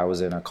so I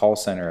was in a call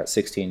center at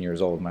 16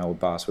 years old. My old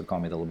boss would call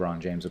me the LeBron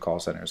James of call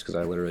centers, because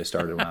I literally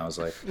started when I was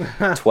like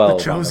 12.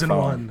 The chosen on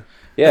the phone. one.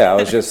 Yeah, I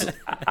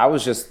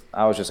was just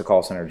a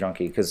call center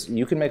junkie, because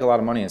you can make a lot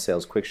of money in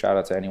sales. Quick shout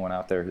out to anyone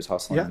out there who's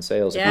hustling Yeah. in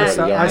sales. Yeah. If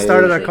you're at a young I age.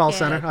 started at a age. call Yeah.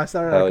 center. I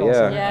started at Hell a call yeah.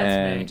 center. Yeah,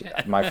 And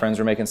it's my friends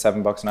were making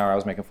 $7 an hour. I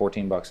was making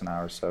 $14 an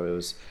hour. So it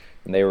was,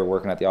 and they were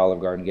working at the Olive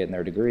Garden getting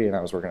their degree, and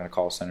I was working at a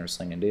call center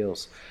slinging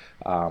deals.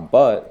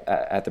 But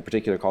at the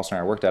particular call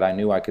center I worked at, I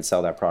knew I could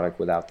sell that product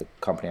without the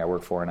company I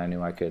worked for, and I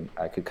knew I could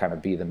kind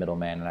of be the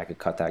middleman, and I could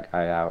cut that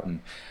guy out. And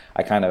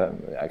I kind of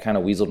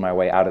weaseled my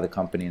way out of the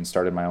company and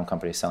started my own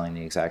company selling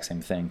the exact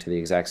same thing to the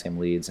exact same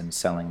leads, and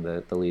selling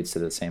the leads to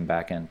the same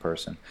back end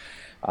person.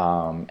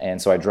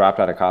 And so I dropped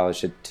out of college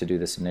to do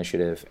this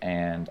initiative,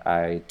 and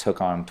I took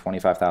on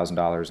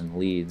 $25,000 in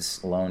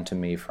leads loaned to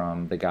me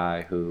from the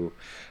guy who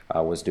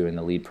was doing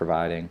the lead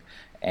providing.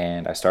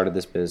 And I started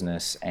this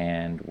business,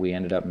 and we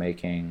ended up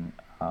making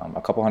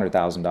a couple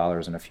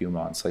 $100,000 in a few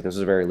months. Like, this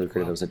was very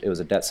lucrative. Wow. It was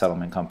a debt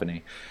settlement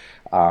company.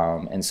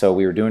 And so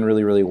we were doing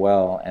really, really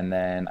well. And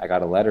then I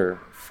got a letter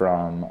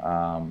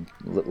from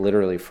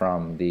literally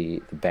from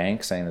the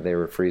bank saying that they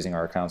were freezing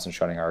our accounts and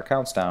shutting our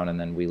accounts down. And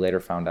then we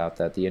later found out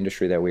that the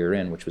industry that we were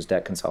in, which was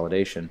debt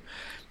consolidation,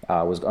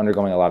 was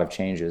undergoing a lot of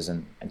changes.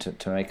 And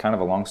to make kind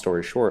of a long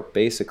story short,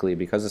 basically,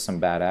 because of some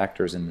bad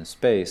actors in this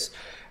space,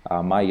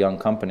 my young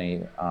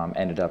company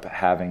ended up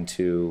having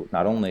to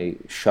not only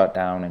shut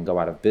down and go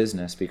out of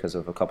business because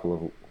of a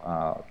couple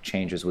of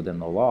changes within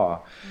the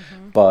law,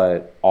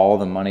 but all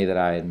the money that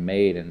I had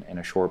made in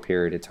a short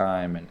period of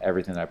time and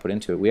everything that I put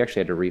into it, we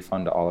actually had to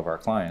refund to all of our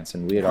clients,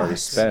 and we had already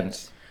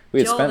spent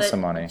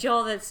some money.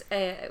 Joel,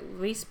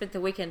 we spent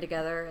the weekend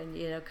together, and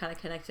kind of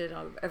connected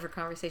over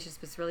conversations.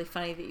 But it's really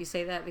funny that you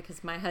say that,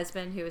 because my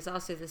husband, who is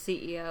also the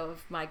CEO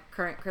of my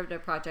current crypto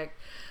project,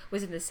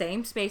 was in the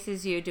same space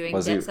as you, doing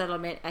debt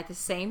settlement at the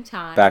same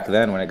time. Back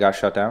then, when it got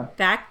shut down?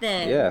 Back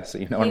then. Yeah, so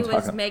you know what I'm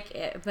talking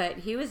about. But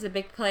he was a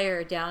big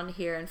player down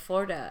here in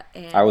Florida.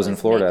 And I was in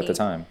Florida at the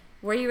time.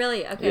 Were you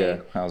really? Okay.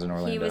 Yeah, I was in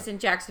Orlando. He was in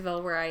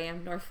Jacksonville, where I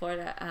am, North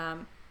Florida.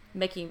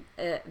 making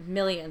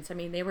millions. I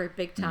mean, they were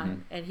big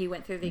time, and he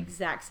went through the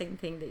exact same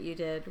thing that you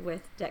did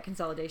with debt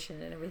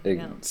consolidation and everything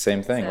else.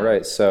 Same thing,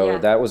 right? So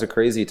that was a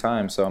crazy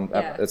time. So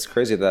it's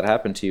crazy that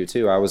happened to you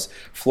too.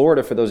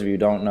 Florida, for those of you who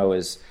don't know,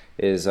 is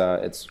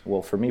it's,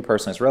 well, for me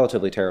personally, it's a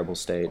relatively terrible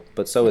state,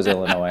 but so is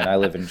Illinois, and I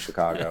live in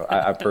Chicago.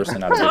 I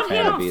personally not a big Don't fan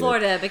hate of on either.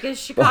 Florida, because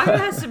Chicago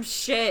has some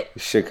shit.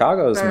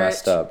 Chicago's Bert.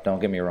 messed up. Don't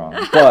get me wrong.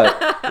 But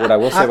what I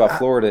will say about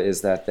Florida is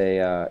that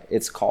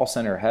it's call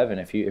center heaven.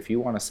 If you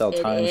want to sell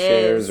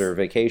timeshares or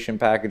vacation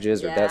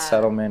packages or debt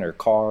settlement or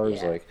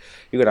cars, like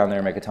you go down there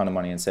and make a ton of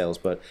money in sales.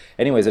 But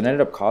anyways, it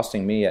ended up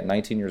costing me at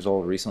 19 years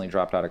old, recently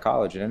dropped out of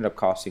college. It ended up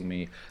costing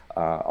me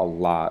a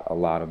lot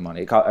of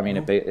money.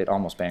 It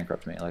almost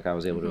bankrupted me. Like I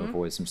was able to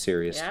avoid some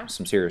serious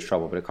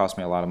trouble, but it cost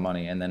me a lot of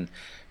money. And then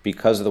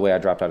because of the way I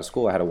dropped out of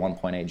school, I had a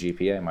 1.8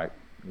 GPA. My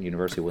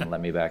university wouldn't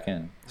let me back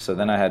in. So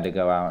then I had to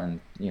go out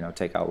and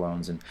take out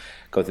loans and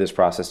go through this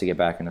process to get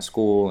back into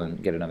school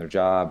and get another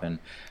job. And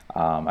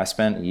I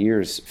spent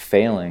years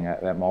failing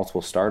at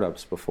multiple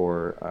startups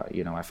before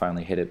I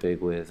finally hit it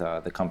big with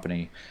the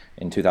company.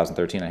 In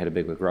 2013, I hit it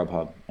big with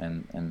Grubhub,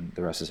 and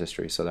the rest is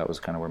history. So that was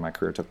kind of where my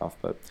career took off.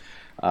 But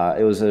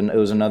it was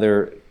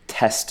another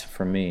test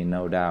for me,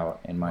 no doubt,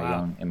 in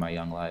my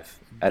young life.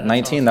 At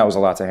 19, that was a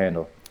lot to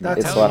handle.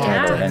 It's a lot to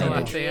handle at any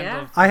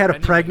age. I had a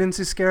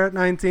pregnancy scare at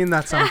 19.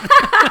 That's your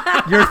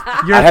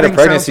I had a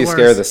pregnancy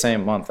scare the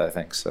same month, I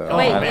think. So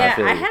I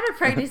had a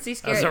pregnancy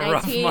scare at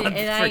 19,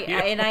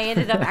 and I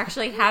ended up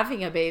actually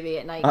having a baby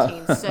at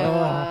 19. So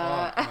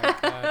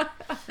I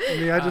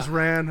just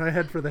ran. I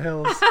head for the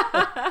hills.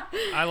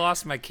 I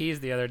lost my keys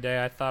the other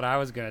day. I thought I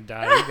was gonna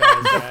die. You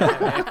guys.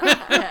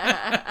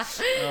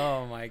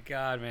 Oh my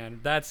God,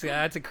 man, that's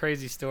a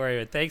crazy story.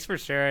 But thanks for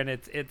sharing.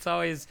 It's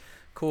always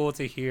cool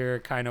to hear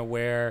kind of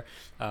where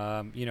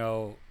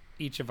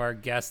each of our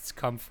guests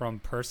come from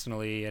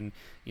personally, and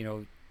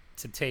to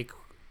take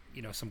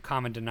some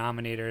common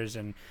denominators,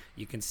 and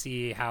you can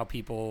see how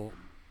people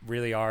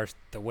really are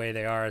the way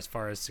they are as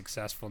far as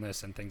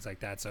successfulness and things like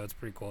that. So it's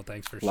pretty cool.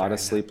 Thanks for sharing. A lot of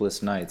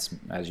sleepless nights,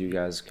 as you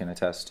guys can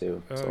attest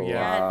to.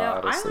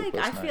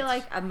 I feel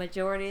like a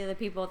majority of the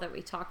people that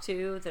we talk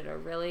to that are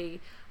really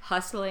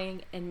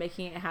hustling and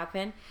making it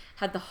happen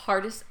had the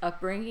hardest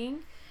upbringing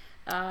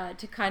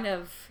to kind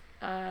of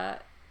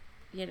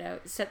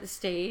set the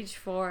stage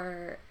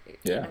for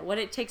what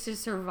it takes to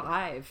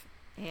survive.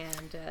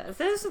 And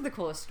those are the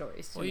coolest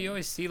stories. Well, you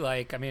always see,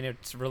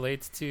 it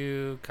relates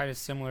to kind of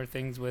similar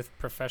things with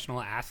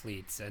professional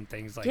athletes and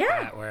things like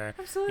that, where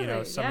some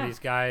of these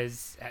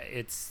guys,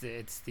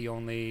 it's the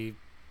only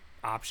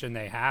option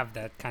they have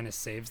that kind of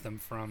saves them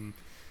from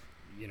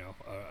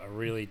a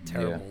really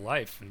terrible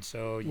life. And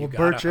so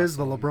Birch is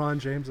the LeBron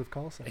James of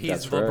call center.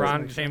 He's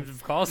LeBron James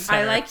of call center.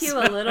 I like you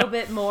a little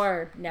bit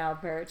more now,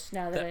 Birch,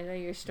 now that I know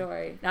your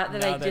story. Not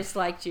that I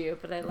disliked you,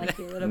 but I like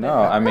you a little bit more.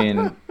 No, I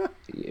mean,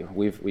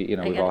 we've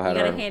all had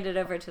you gotta hand it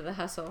over to the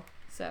hustle.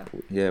 So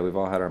we've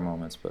all had our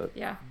moments, but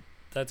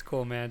that's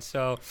cool, man.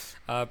 So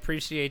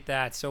appreciate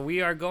that. So we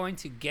are going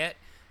to get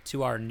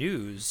to our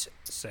news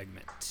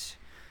segment.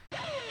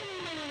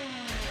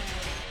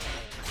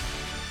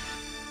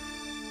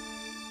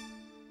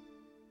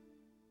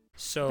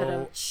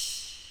 So,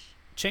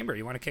 Chamber,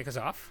 you want to kick us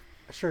off?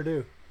 I sure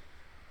do.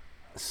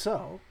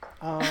 So,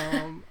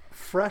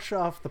 fresh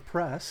off the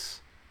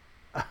press,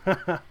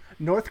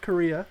 North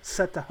Korea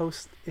set to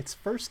host its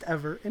first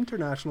ever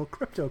international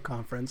crypto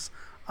conference.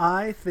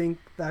 I think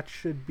that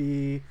should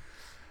be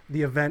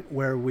the event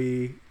where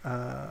we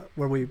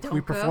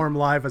perform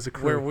live as a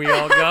crew. Where we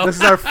all go? This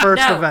is our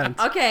first event.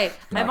 Okay,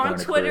 I'm on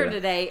Twitter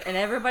today, and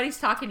everybody's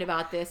talking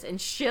about this, and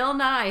Shil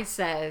Nye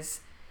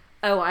says,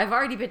 "Oh, I've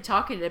already been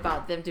talking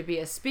about them to be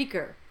a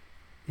speaker."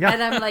 Yeah.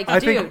 And I'm like,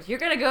 dude, you're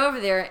going to go over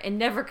there and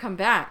never come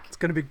back. It's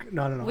going to be...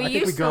 No. We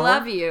used to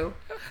love you.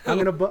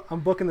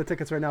 I'm booking the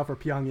tickets right now for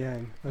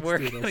Pyongyang. We're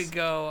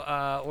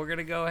going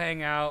to go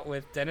hang out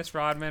with Dennis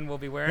Rodman. We'll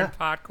be wearing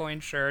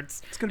Potcoin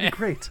shirts. It's going to be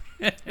great.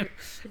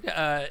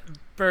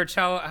 Birch,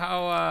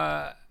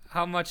 how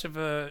much of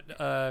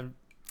a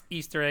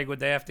Easter egg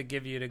would they have to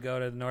give you to go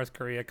to the North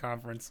Korea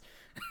conference?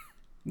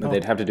 No.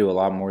 They'd have to do a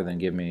lot more than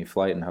give me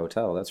flight and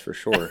hotel. That's for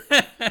sure.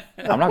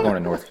 I'm not going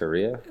to North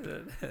Korea.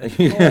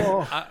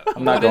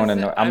 I'm not going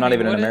to. I'm not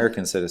even an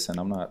American citizen.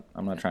 I'm not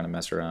trying to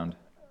mess around.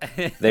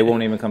 They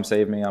won't even come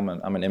save me. I'm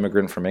an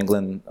immigrant from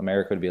England.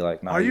 America would be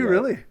like, "No." Are you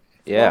really?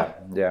 Yeah,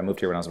 I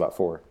moved here when I was about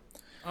 4.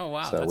 Oh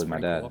wow! So that's with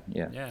my dad, cool.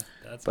 Yeah,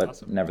 that's but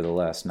awesome.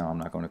 Nevertheless, no, I'm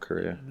not going to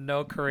Korea.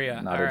 No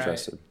Korea. Not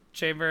interested. Right.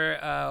 Chamber,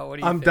 what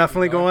do you think? I'm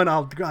definitely going.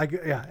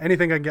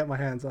 Anything I can get my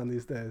hands on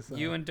these days. So.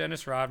 You and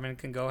Dennis Rodman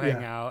can go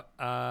hang out.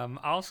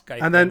 I'll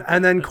Skype.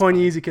 And then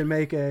Coineasy can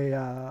make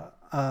a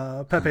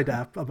Pepe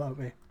Dap about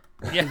me.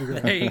 Yeah,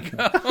 there you go.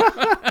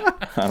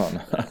 I don't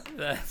know.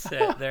 That's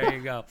it. There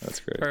you go.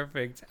 That's great.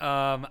 Perfect.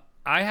 I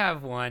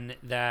have one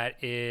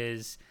that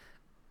is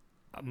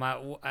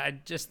I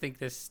just think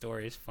this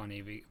story is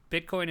funny.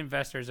 Bitcoin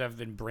investors have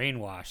been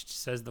brainwashed,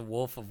 says the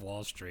Wolf of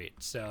Wall Street.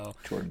 So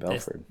Jordan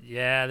Belfort.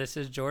 This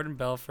is Jordan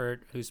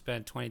Belfort, who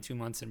spent 22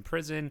 months in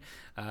prison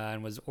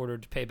and was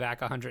ordered to pay back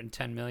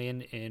 $110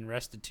 million in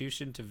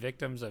restitution to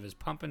victims of his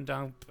pump and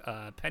dump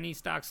penny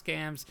stock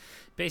scams.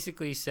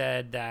 Basically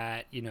said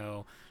that, you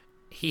know,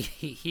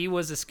 he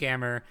was a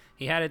scammer.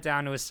 He had it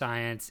down to a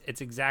science.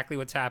 It's exactly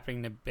what's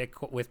happening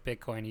with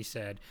Bitcoin. He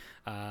said,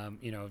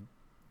 you know,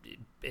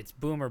 it's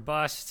boom or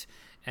bust,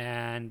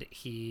 and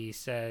he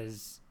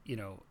says, you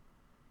know,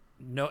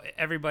 no,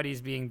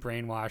 everybody's being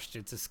brainwashed.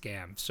 It's a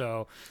scam.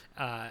 So,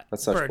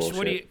 that's such Birch, bullshit.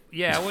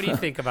 what do you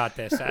think about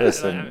this?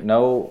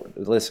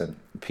 Listen.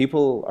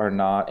 People are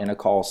not in a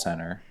call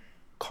center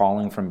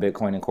calling from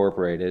Bitcoin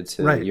Incorporated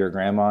to your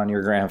grandma and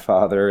your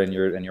grandfather and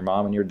your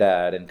mom and your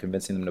dad and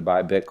convincing them to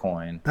buy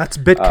Bitcoin. That's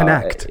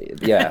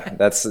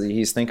BitConnect.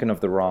 He's thinking of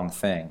the wrong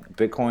thing.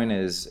 Bitcoin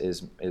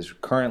is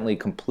currently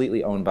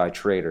completely owned by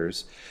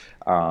traders,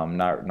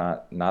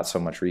 not so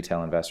much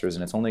retail investors,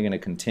 and it's only going to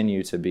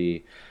continue to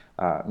be.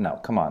 No,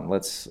 come on.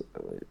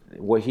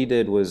 What he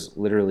did was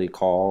literally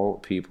call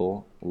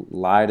people,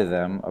 lie to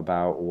them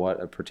about what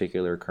a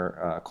particular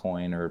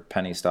coin or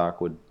penny stock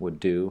would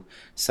do,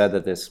 said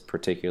that this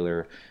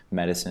particular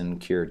medicine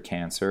cured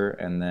cancer,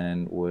 and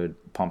then would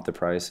pump the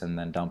price and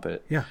then dump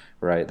it. Yeah.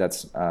 Right.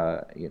 That's,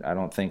 I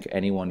don't think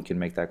anyone can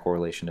make that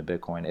correlation to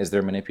Bitcoin. Is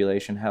there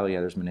manipulation? Hell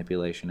yeah, there's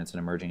manipulation. It's an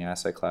emerging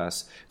asset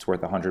class. It's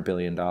worth $100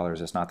 billion.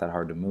 It's not that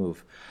hard to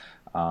move.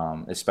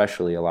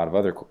 Especially a lot of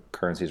other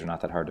currencies are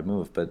not that hard to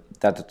move, but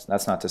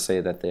that's not to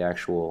say that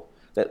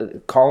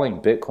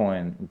calling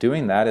Bitcoin,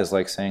 doing that is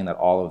like saying that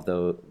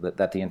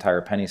that the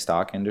entire penny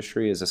stock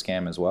industry is a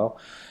scam as well,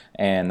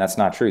 and that's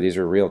not true. These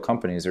are real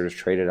companies. They're just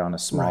traded on a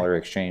smaller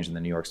exchange than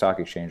the New York Stock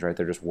Exchange, right?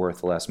 They're just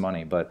worth less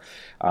money, but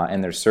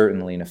and there's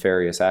certainly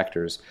nefarious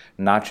actors,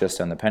 not just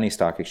on the penny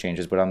stock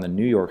exchanges, but on the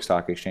New York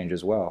Stock Exchange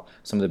as well.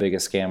 Some of the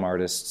biggest scam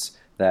artists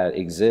that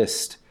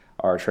exist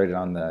are traded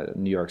on the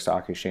New York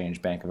Stock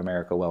Exchange, Bank of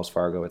America, Wells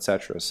Fargo,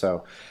 etc.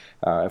 So,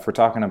 if we're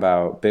talking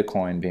about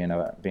Bitcoin being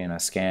a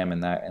scam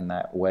in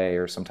that way,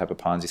 or some type of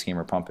Ponzi scheme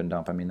or pump and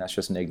dump, I mean, that's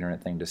just an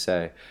ignorant thing to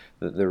say.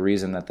 The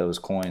reason that those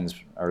coins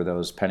or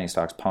those penny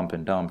stocks pump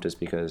and dumped is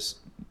because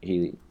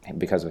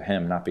of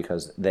him, not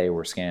because they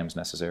were scams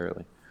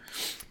necessarily.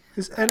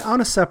 And on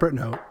a separate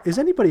note, is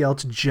anybody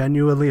else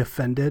genuinely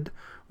offended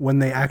when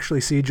they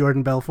actually see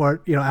Jordan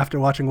Belfort, you know, after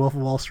watching Wolf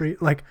of Wall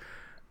Street? Like,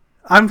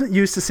 I'm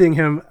used to seeing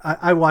him.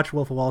 I watch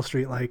Wolf of Wall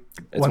Street once a week.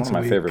 It's one of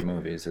my favorite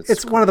movies.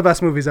 It's one of the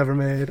best movies ever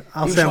made.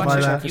 I'll stand by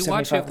that. You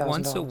watch it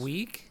once a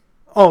week?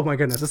 Oh my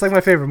goodness, it's like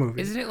my favorite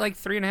movie. Isn't it like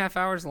 3.5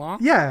 hours long?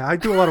 Yeah, I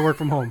do a lot of work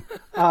from home.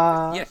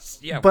 Yes,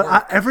 yeah.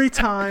 But every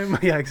time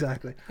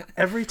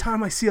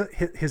I see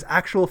his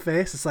actual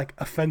face, it's like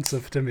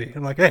offensive to me.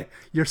 I'm like, hey,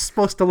 you're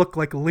supposed to look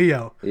like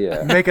Leo.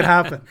 Yeah, make it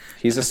happen.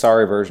 He's a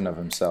sorry version of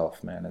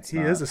himself, man. He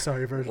is a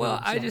sorry version. Well, of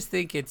himself. I just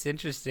think it's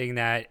interesting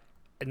that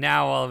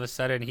now all of a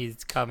sudden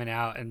he's coming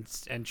out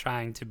and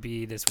trying to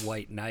be this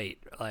white knight,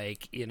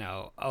 like, you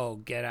know, oh,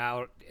 get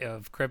out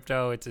of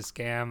crypto, it's a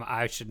scam,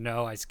 I should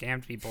know, I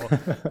scammed people.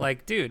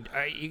 Like, dude,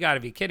 you got to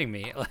be kidding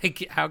me.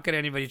 Like, how could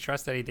anybody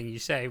trust anything you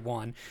say?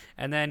 One.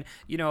 And then,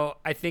 you know,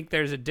 I think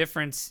there's a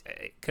difference,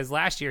 because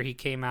last year he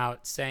came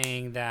out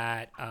saying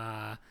that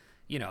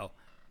you know,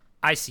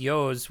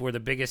 ICOs were the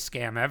biggest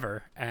scam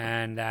ever,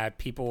 and that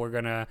people were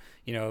gonna,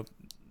 you know,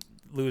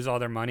 lose all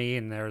their money,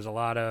 and there's a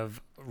lot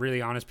of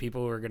really honest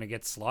people who are going to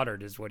get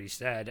slaughtered, is what he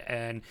said.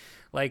 And,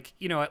 like,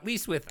 you know, at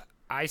least with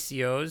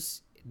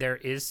ICOs, there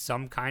is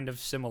some kind of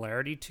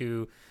similarity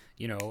to,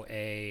 you know,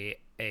 a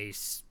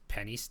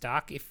penny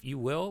stock, if you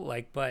will.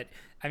 Like, but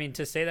I mean,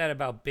 to say that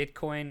about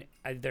Bitcoin,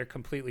 they're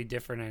completely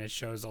different, and it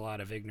shows a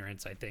lot of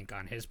ignorance, I think,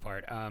 on his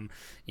part.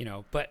 You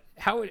know, but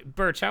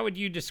Birch, how would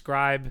you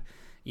describe,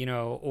 you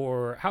know,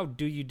 or how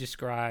do you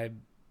describe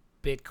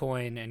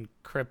Bitcoin and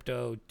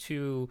crypto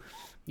to,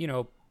 you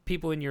know,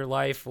 people in your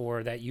life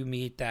or that you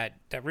meet that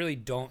really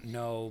don't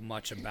know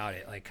much about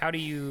it? Like,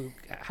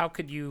 how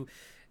could you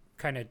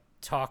kind of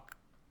talk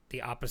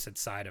the opposite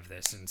side of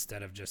this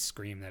instead of just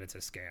scream that it's a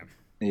scam?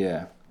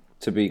 Yeah.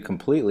 To be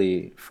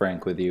completely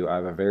frank with you, I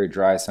have a very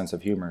dry sense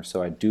of humor,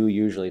 so I do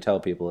usually tell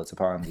people it's a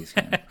Ponzi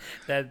scheme.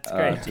 That's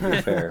great. To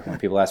be fair, when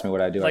people ask me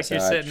what I do, like, I say,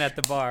 you're sitting at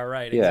the bar,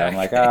 right? Yeah,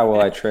 exactly. I'm like,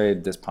 well, I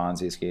trade this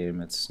Ponzi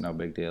scheme. It's no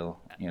big deal,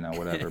 you know,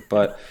 whatever.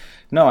 But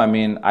no, I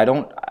mean, I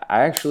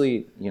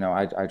actually, you know,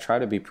 I try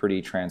to be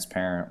pretty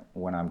transparent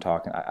when I'm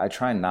talking.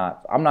 I'm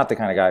not the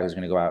kind of guy who's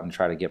going to go out and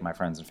try to get my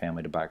friends and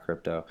family to buy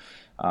crypto.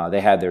 They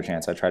had their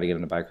chance. I tried to get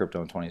them to buy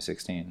crypto in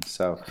 2016.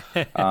 So,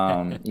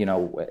 you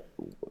know,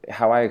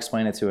 how I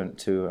explain it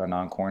to a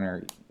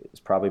non-coiner is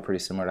probably pretty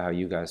similar to how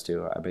you guys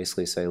do. I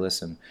basically say,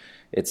 listen,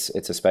 it's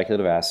a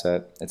speculative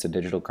asset. It's a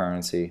digital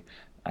currency,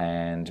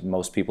 and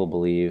most people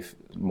believe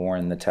more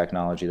in the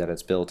technology that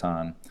it's built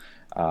on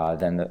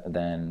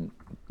than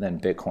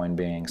Bitcoin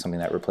being something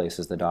that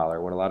replaces the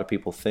dollar. What a lot of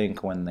people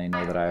think when they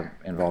know that I'm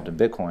involved in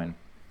Bitcoin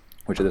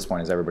which at this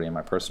point is everybody in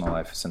my personal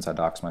life since I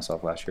doxed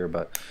myself last year.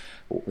 But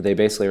they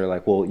basically are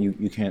like, well,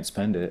 you can't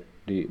spend it.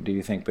 Do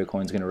you think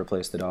Bitcoin's going to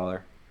replace the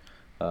dollar?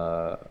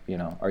 Are you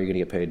going to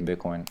get paid in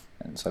Bitcoin?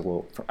 And it's like,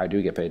 well, I do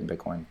get paid in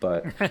Bitcoin,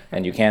 but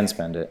and you can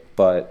spend it.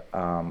 But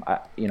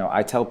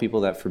I tell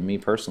people that for me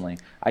personally,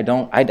 I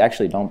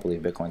actually don't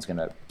believe Bitcoin's going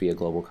to be a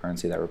global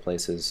currency that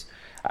replaces.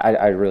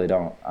 I really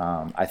don't.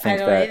 I think I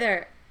don't that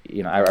either.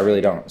 I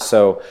really don't.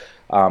 So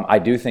I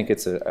do think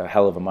it's a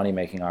hell of a money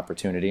making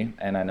opportunity,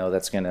 and I know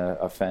that's going to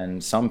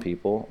offend some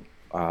people,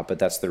 but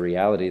that's the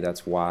reality.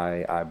 That's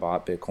why I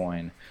bought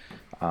Bitcoin,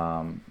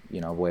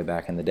 way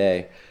back in the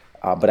day.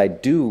 But I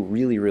do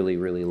really, really,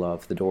 really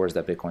love the doors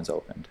that Bitcoin's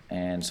opened.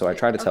 And so I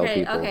try to tell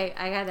people. Okay,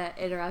 I got to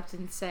interrupt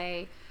and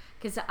say,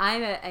 because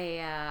I'm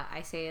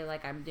I say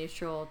like I'm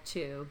neutral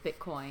to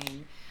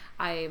Bitcoin.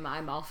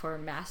 I'm all for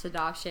mass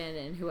adoption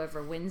and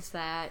whoever wins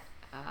that.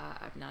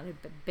 I'm not a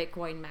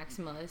Bitcoin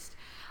maximalist.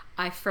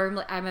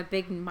 I'm a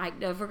big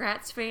Mike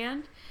Novogratz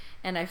fan,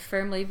 and I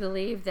firmly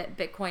believe that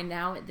Bitcoin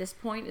now at this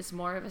point is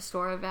more of a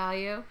store of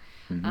value.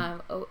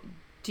 Mm-hmm.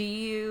 Do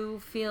you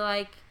feel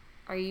like,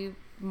 are you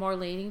more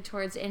leaning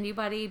towards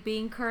anybody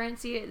being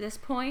currency at this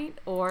point,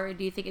 or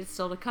do you think it's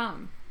still to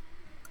come?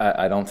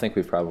 I don't think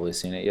we've probably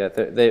seen it yet.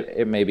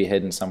 It may be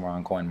hidden somewhere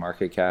on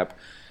CoinMarketCap.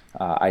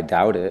 I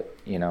doubt it.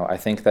 I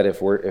think that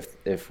if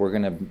we're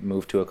going to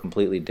move to a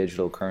completely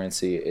digital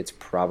currency, it's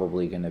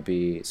probably going to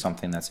be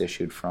something that's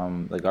issued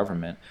from the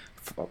government,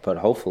 but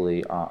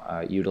hopefully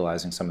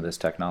utilizing some of this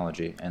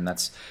technology. And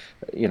that's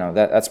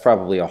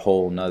probably a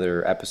whole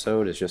nother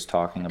episode, is just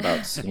talking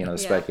about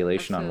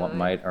speculation on what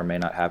might or may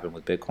not happen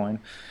with Bitcoin.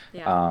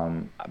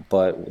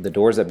 But the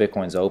doors that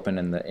Bitcoin's opened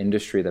and the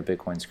industry that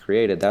Bitcoin's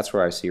created, that's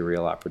where I see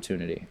real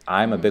opportunity.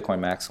 I'm a Bitcoin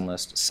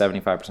maximalist.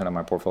 75% of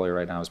my portfolio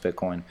right now is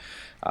Bitcoin.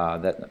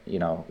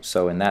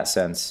 So in that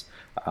sense,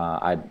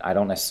 I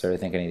don't necessarily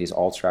think any of these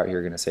alts are out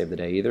here going to save the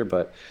day either,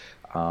 but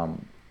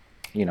time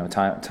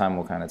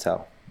will kind of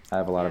tell. I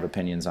have a lot of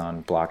opinions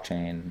on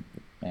blockchain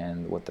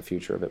and what the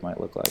future of it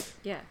might look like.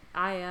 Yeah,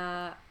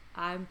 a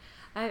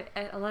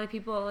lot of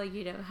people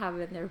have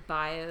in their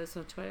bios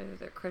on Twitter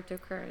they're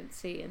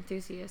cryptocurrency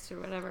enthusiasts or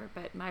whatever,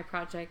 but my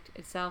project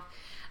itself,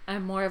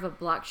 I'm more of a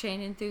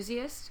blockchain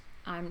enthusiast.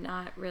 I'm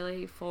not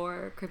really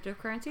for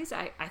cryptocurrencies.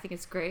 I think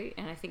it's great,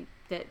 and I think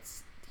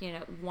that's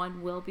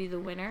one will be the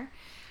winner.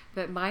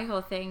 But my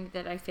whole thing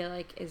that I feel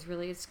like is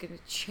going to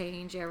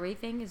change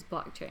everything is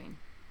blockchain.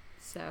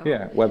 So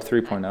Web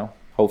 3.0,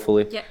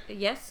 hopefully. Yeah.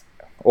 Yes.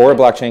 Or a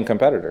blockchain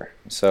competitor.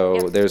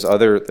 So there's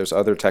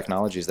other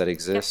technologies that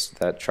exist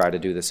that try to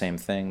do the same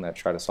thing, that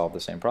try to solve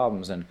the same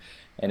problems, and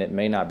it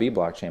may not be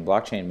blockchain.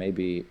 Blockchain may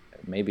be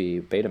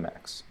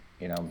Betamax.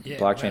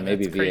 Blockchain may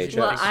be VHS.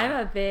 Well, I'm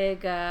a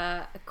big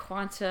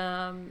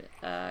quantum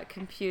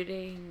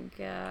computing,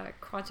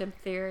 quantum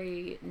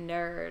theory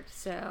nerd,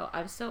 so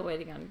I'm still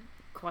waiting on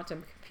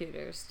quantum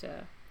computers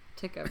to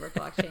take over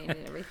blockchain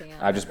and everything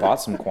else. I just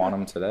bought some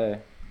quantum today.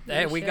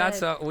 Hey, we got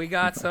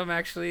some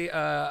actually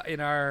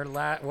in our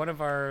one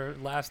of our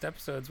last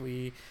episodes.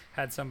 We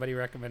had somebody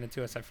recommend it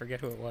to us. I forget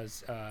who it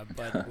was,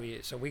 but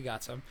we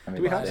got some. I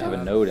mean, we have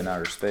a node in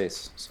outer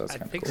space, so that's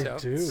kind of cool. I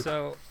think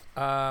so.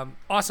 So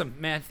awesome,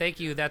 man!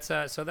 Thank you. That's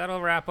so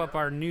that'll wrap up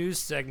our news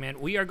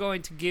segment. We are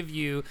going to give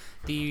you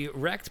the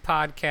Wrecked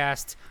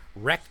Podcast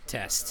Wreck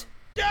Test.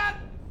 Get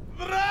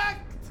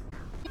wrecked!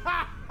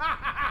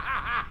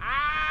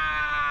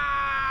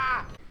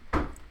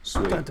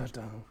 Sweet. Dun, dun,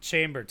 dun.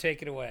 Chamber,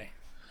 take it away.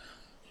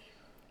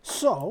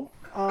 So,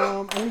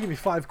 I'm going to give you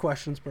 5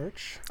 questions,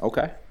 Birch.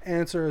 Okay.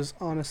 Answer as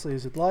honestly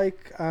as you'd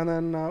like, and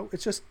then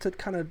it's just to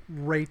kind of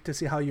rate to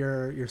see how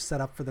you're set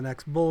up for the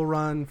next bull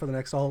run, for the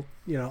next alt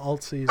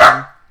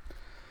season.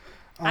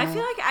 I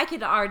feel like I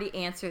could already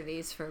answer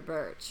these for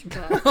Birch,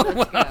 but let's go.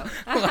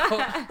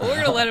 Well, we're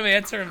going to let him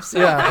answer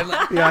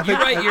himself. Yeah, you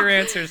write your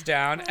answers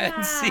down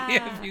and see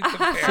if you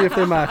compare. See if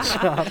they match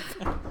up.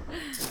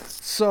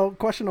 So,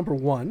 question number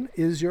 1,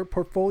 is your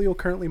portfolio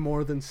currently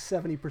more than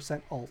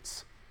 70%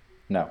 alts?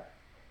 No.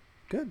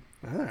 Good.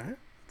 All right.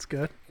 That's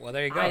good. Well,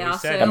 there you go.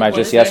 Am I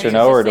just yes or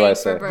no, or do I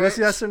say? Just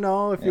yes or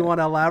no. If you want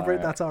to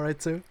elaborate, that's all right,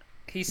 too.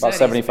 He said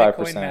about 75%.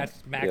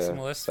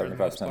 Maximalist for the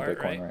most part,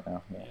 Bitcoin right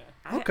now. Yeah.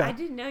 Okay. I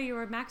didn't know you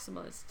were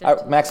maximalist.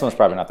 Maximalist is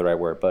probably not the right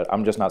word, but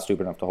I'm just not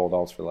stupid enough to hold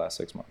alts for the last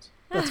 6 months.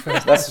 That's fair.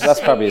 That's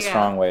probably a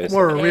strong way to say it.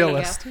 More a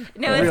realist.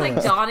 No, it's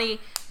like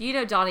Donnie.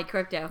 Donnie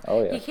Crypto.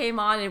 Oh, yeah. He came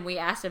on and we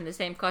asked him the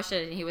same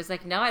question, and he was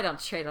like, "No, I don't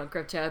trade on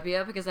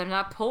Cryptopia because I'm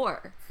not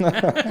poor."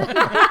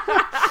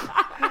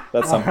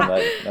 That's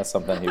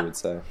something he would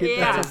say.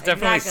 Yeah, that's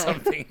definitely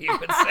something he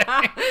would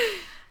say.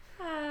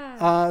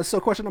 So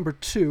question number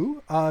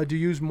 2, do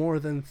you use more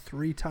than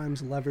 3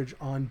 times leverage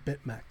on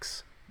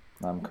BitMEX?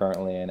 I'm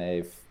currently in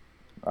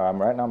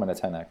right now I'm in a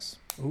 10x.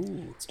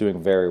 Ooh. It's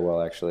doing very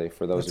well, actually.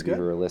 For those That's of you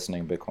good. who are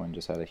listening, Bitcoin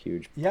just had a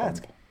huge Yeah,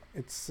 pump.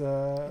 it's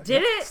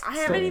Did it? I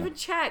haven't even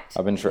checked.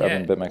 I've been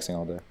BitMEXing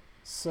all day.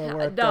 So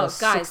we're at No,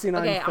 guys.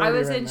 Okay, I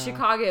was in now.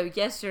 Chicago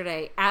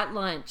yesterday at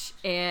lunch,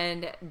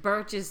 and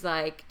Birch is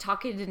like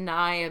talking to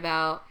Nye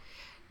about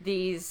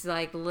these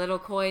like little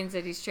coins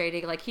that he's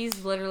trading. Like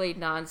he's literally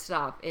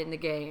nonstop in the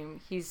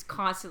game. He's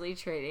constantly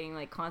trading,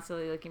 like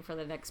constantly looking for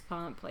the next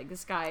pump. Like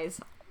this guy is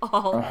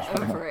all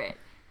over it.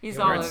 He's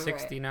all We're at over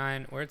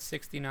 69. We're at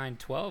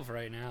 69.12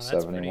 right now. That's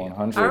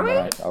 7,100. Are we?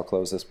 I'll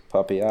close this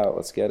puppy out.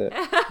 Let's get it.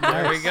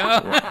 There we go.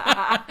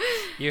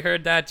 You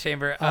heard that,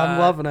 Chamber. I'm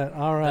loving it.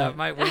 All right. That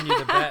might win you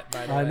the bet,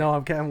 by the way. I know.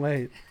 I can't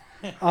wait.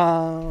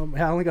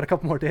 I only got a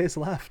couple more days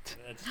left.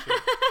 That's true.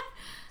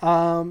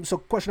 So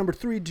question number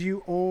 3: do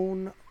you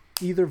own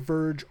either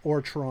Verge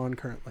or Tron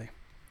currently?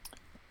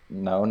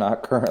 No,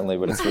 not currently,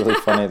 but it's really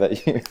funny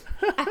that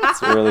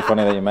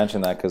you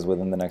mentioned that, because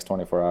within the next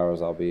 24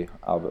 hours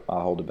I'll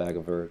hold a bag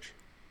of Verge.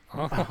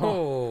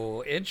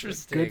 Oh,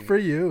 interesting. Good for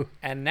you.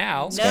 And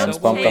now, Scams No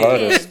pump the taken.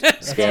 hardest.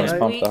 Scams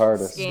pump the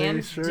hardest. They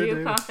Scams sure do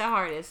do. pump the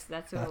hardest.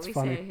 That's what That's we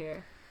funny. say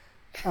here.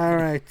 All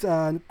right.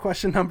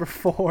 Question number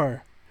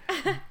 4: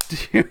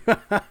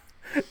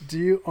 do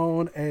you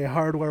own a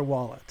hardware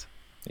wallet?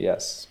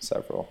 Yes,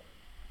 several.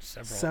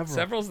 Several.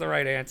 Several's the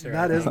right answer.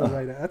 That is the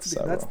right. That's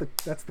Several.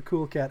 the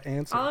cool cat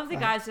answer. All of the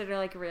guys that are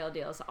like real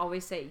deals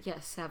always say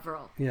yes,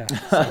 several. Yeah.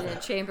 And then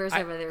Chambers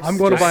over there. I'm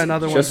going to buy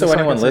another one. Just so I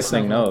anyone can say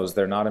listening several. knows,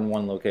 they're not in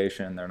one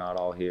location. They're not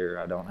all here.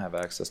 I don't have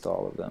access to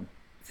all of them.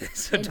 So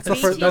It's That's don't,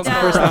 the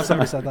first time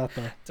somebody said that,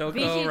 though. don't go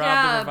VG rob the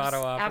Dubs,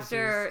 Bravado offices.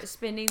 after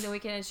spending the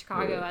weekend in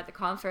Chicago Yeah. at the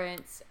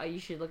conference, you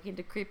should look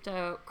into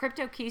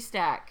crypto key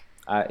stack.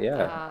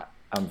 Yeah,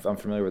 I'm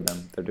familiar with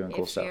them. They're doing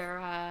cool If stuff.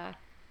 you're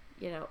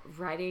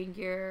writing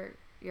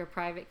your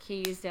private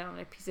keys down on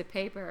a piece of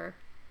paper,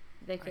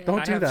 they can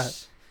Don't I do have that.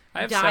 s-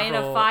 I have die in a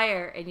several-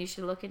 fire, and you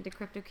should look into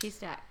crypto key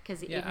stack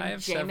because Yeah, even I have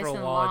Jameson several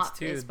wallets Lopp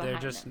too. is They're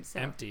behind just them, so.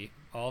 empty.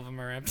 All of them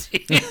are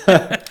empty.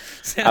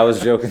 I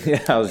was joking.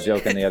 Yeah, I was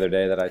joking the other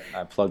day that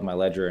I plugged my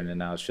ledger in, and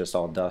now it's just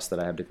all dust that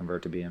I have to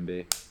convert to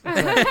BNB.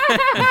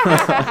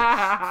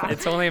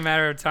 It's only a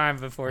matter of time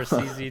before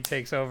CZ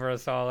takes over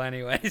us all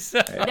anyway.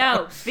 So.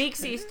 No,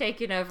 Beaksy's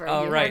taking over.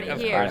 Oh, you right. heard Of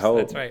it course. here. I hope.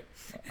 That's right.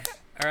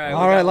 All right.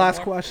 All right,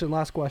 last question.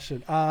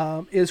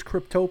 Is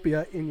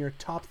Cryptopia in your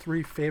top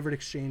 3 favorite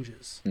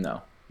exchanges?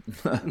 No,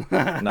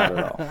 not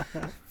at all.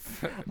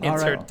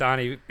 Insert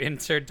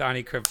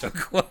Donnie crypto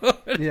quote.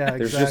 Yeah,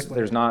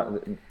 exactly.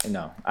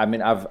 No. I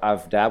mean,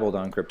 I've dabbled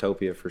on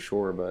Cryptopia for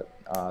sure, but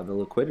the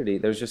liquidity,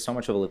 there's just so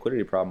much of a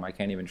liquidity problem. I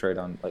can't even trade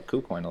on like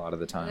KuCoin a lot of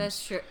the time.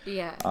 That's true.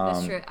 Yeah,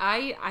 that's true.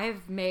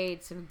 I've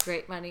made some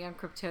great money on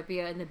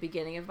Cryptopia in the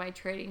beginning of my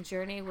trading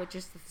journey, which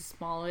is the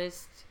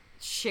smallest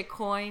shit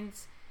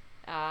coins.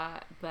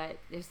 But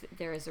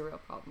there is a real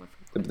problem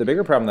with The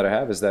bigger problem that I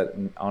have is that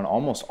on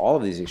almost all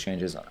of these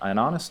exchanges, and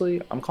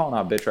honestly, I'm calling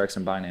out Bittrex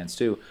and Binance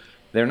too,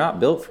 they're not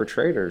built for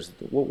traders.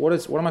 What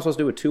am I supposed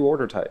to do with 2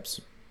 order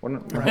types?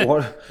 What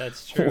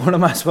That's true. What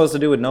am I supposed to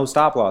do with no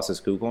stop losses,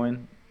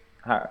 KuCoin?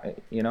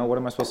 What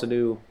am I supposed to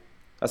do?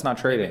 That's not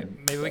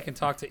trading. Maybe we can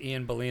talk to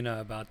Ian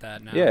Bellina about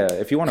that now. Yeah,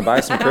 if you want to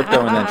buy some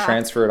crypto and then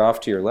transfer it off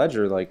to your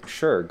ledger, like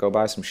sure, go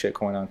buy some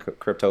shitcoin on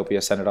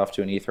Cryptopia, send it off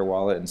to an Ether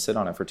wallet, and sit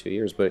on it for 2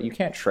 years. But you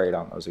can't trade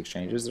on those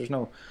exchanges. You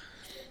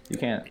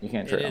can't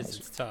trade on is, those.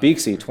 it's tough.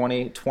 Beaksy,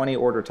 20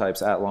 order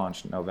types at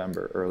launch,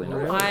 early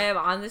November. I am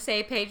on the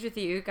same page with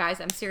you guys.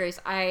 I'm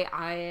serious. I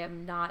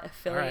am not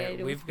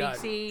affiliated we've with got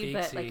Beaksy,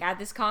 but Beaksy. like at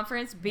this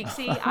conference,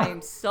 Beaksy, I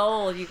am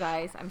sold, you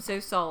guys. I'm so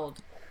sold.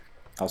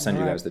 I'll send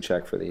you Alright. guys the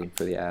check for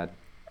the ad.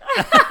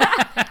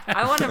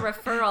 I want a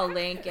referral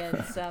link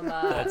and some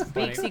That's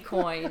funny. Beaksy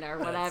coin or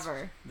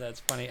whatever. That's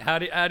funny. How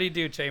do you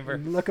do, Chamber?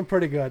 Looking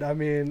pretty good. I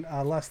mean,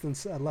 less than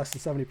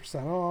 70%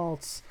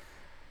 alts.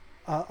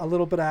 A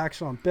little bit of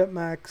action on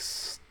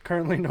BitMEX.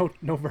 Currently,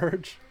 no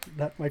Verge.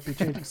 That might be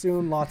changing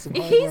soon. Lots of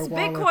hardware He's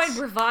wallets. Bitcoin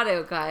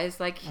bravado, guys.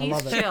 Like he's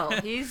love it. chill.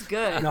 He's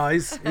good. No,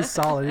 he's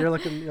solid. You're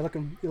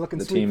looking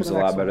The sweet team's for a the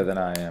lot next better one. than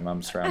I am.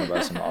 I'm surrounded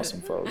by some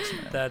awesome folks.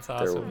 Man. That's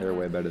awesome. They're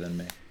way better than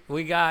me.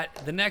 We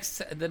got the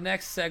next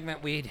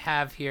segment we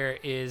have here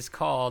is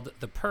called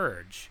The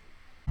Purge.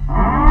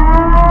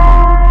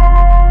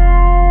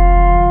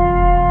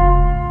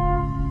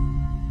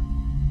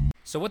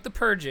 So what The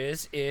Purge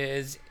is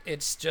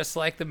it's just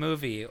like the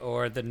movie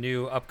or the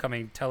new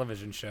upcoming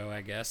television show,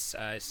 I guess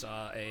I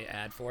saw a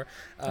ad for.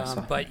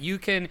 But you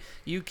can,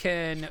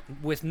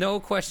 with no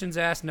questions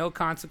asked, no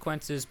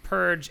consequences,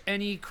 purge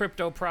any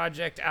crypto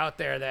project out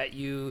there that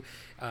you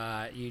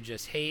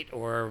just hate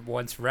or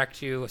once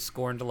wrecked you,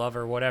 scorned to love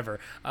or whatever.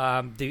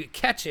 The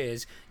catch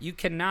is you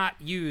cannot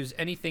use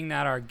anything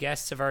that our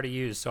guests have already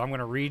used. So I'm going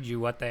to read you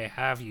what they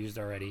have used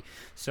already.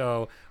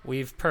 So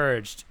we've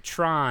purged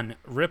Tron,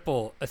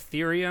 Ripple,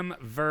 Ethereum,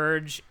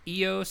 Verge,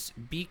 EOS,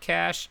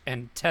 Bcash,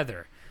 and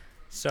Tether.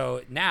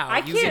 So now I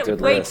you get can't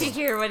Good wait list. to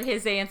hear what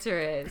his answer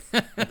is.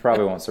 It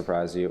probably won't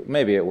surprise you.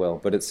 Maybe it will,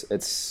 but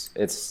it's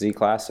Z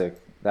Classic.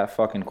 That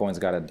fucking coin's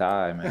got to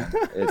die, man.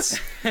 It's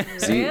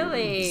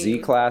Really? Z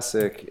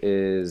Classic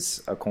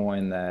is a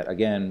coin that,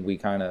 again, we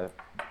kind of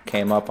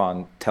came up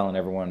on telling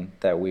everyone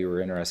that we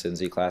were interested in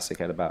Z Classic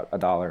at about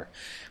 $1.80,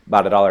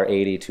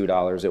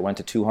 $2. It went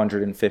to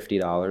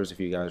 $250, if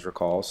you guys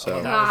recall. So that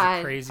was God.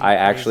 a crazy. I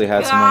actually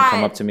had God. someone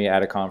come up to me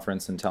at a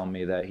conference and tell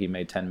me that he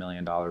made $10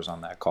 million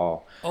on that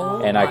call.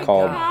 Oh and my I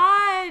called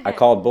God. I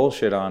called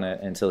bullshit on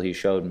it until he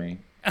showed me.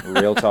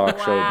 Real talk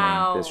showed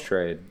Wow. me this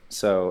trade.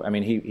 So I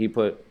mean, he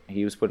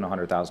was putting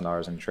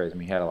 $100,000 in trades. I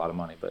mean, he had a lot of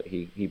money, but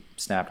he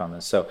snapped on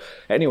this. So,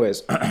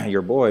 anyways,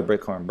 your boy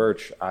Bitcoin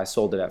Birch, I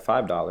sold it at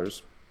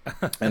 $5,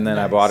 and then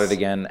I bought it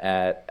again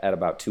at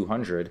about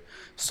 200.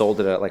 Sold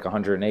it at like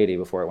 180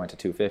 before it went to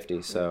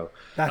 250. So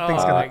That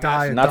thing's Oh gonna my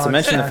die. gosh. a not to dog's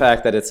mention the death.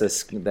 fact that it's a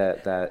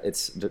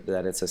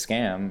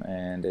scam,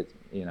 and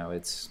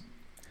it's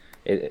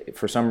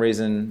for some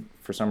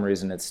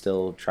reason it's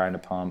still trying to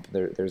pump.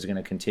 There's going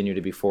to continue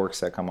to be forks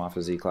that come off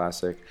of Z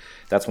Classic.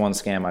 That's one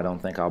scam I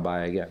don't think I'll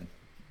buy again.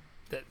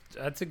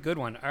 That's a good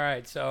one. All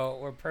right, so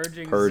we're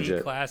purging Purge Z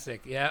it.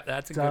 Classic. Yeah,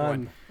 that's a good Done.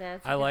 one.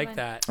 That's a I good like one.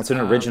 that. That's an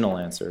original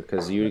answer,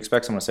 because you'd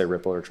expect someone to say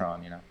Ripple or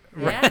Tron. Yeah.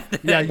 Yeah,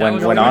 That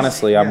was When amazing.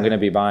 honestly, I'm Yeah. going to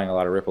be buying a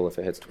lot of Ripple if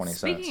it hits 20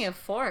 Speaking cents. of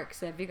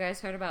forks, have you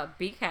guys heard about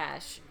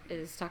Bcash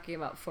is talking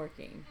about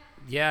forking?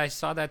 Yeah, I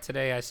saw that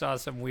today. I saw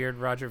some weird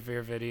Roger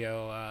Ver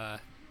video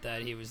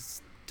that he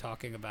was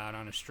talking about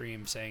on a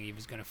stream, saying he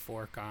was going to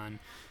fork on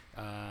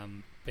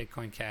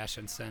Bitcoin Cash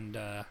and send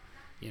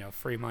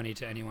free money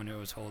to anyone who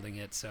was holding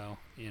it. So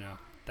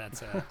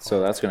that's a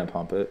So that's going to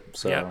pump it.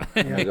 So Yep.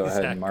 let me go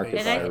ahead and mark it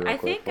Exactly. And real I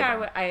quick. think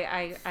Hold on.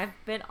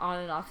 I've been on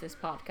and off this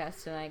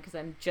podcast tonight because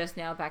I'm just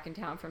now back in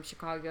town from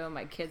Chicago.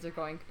 My kids are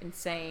going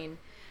insane.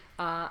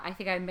 I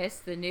think I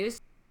missed the news.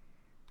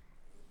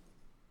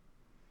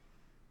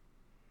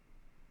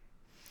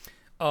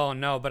 Oh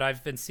no, but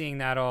I've been seeing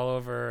that all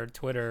over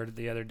Twitter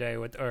the other day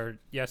or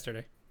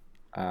yesterday.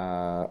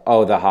 The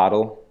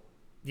HODL.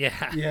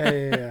 Yeah.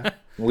 Yeah.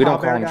 We don't Paw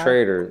call Bear him guy?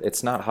 trader.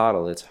 It's not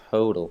HODL. It's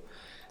HODL.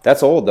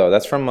 That's old though.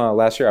 That's from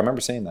last year. I remember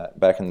seeing that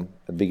back in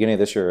the beginning of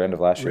this year, or end of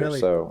last year. Really?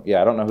 So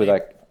yeah, I don't know who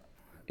that.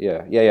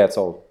 Yeah. It's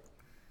old.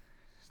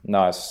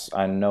 No,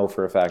 I know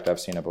for a fact I've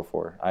seen it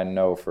before. I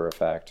know for a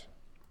fact.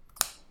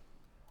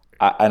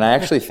 I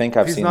actually think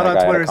I've He's seen not that on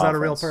guy Twitter. at a He's not a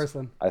real conference.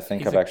 person. I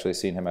think He's I've a- actually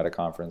seen him at a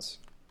conference.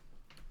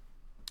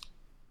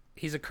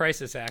 He's a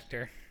crisis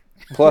actor.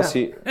 Plus,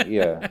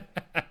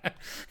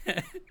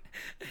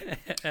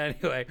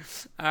 Anyway,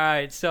 all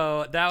right.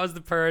 So that was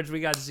the purge. We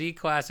got Z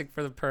Classic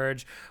for the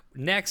purge.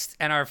 Next,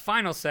 and our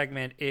final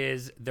segment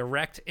is the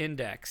Rect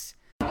Index.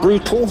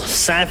 Brutal,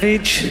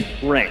 savage,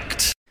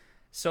 wrecked.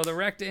 So the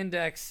Rect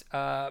Index,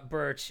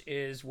 Birch,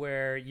 is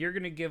where you're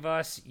going to give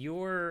us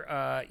your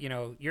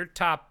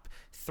top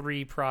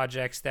 3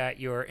 projects that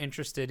you're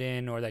interested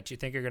in or that you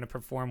think are going to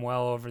perform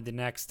well over the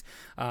next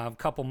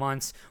couple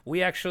months.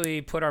 We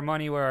actually put our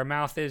money where our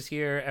mouth is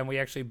here, and we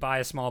actually buy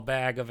a small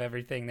bag of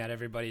everything that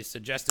everybody's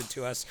suggested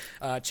to us.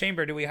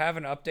 Chamber, do we have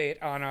an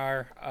update on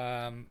our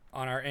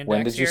index?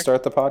 when did you here?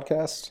 start the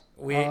podcast?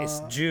 It's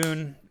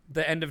June.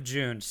 The end of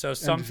June. So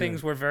some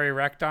things we're very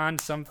wrecked on.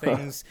 Some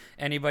things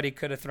anybody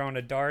could have thrown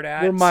a dart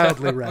at. We're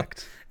mildly So-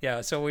 wrecked.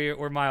 Yeah, so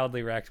we're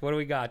mildly wrecked. What do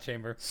we got,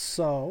 Chamber?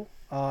 So,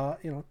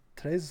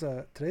 today's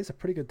a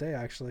pretty good day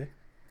actually.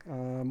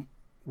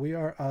 We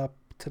are up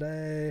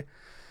today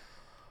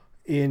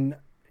in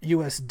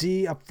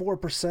USD up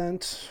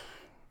 4%,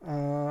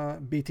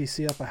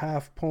 BTC up a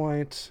half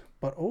point,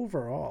 but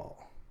overall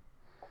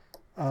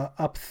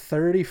up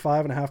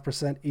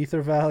 35.5%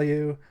 Ether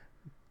value,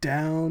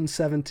 down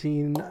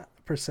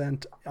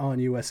 17% on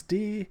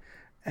USD,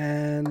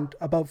 and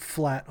about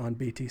flat on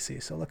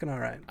BTC. So looking all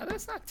right. Oh,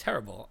 that's not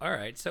terrible. All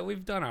right, so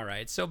we've done all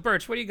right. So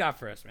Birch, what do you got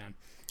for us, man?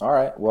 All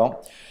right.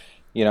 Well,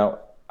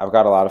 I've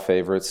got a lot of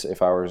favorites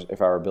if I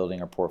were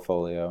building a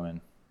portfolio,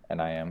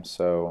 and I am.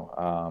 So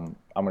I'm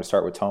going to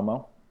start with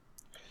Tomo.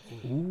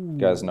 You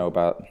guys know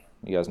about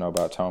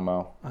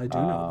Tomo. I do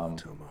know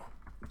Tomo.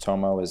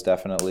 Tomo is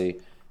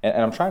definitely,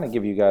 and I'm trying to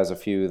give you guys a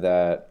few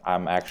that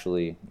I'm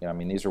actually,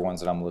 these are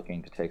ones that I'm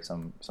looking to take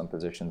some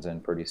positions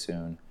in pretty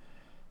soon.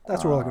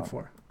 That's what we're looking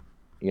for.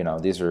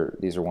 These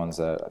are ones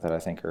that I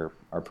think are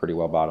pretty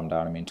well bottomed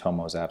out. I mean,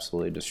 Tomo's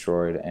absolutely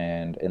destroyed,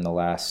 and in the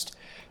last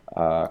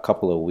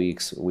couple of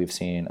weeks, we've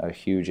seen a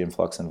huge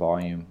influx in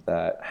volume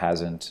that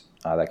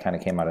kind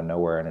of came out of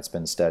nowhere, and it's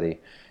been steady,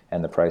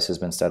 and the price has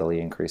been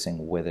steadily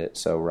increasing with it.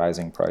 So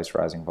rising price,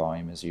 rising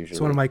volume is usually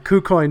It's one of my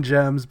KuCoin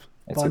gems.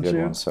 it's a good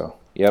Bunchu. one. So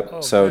yep.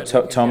 Oh, so good. We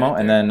can Tomo, get it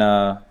and there.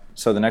 then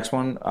so the next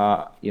one,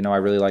 I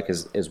really like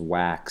is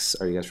Wax.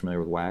 Are you guys familiar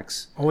with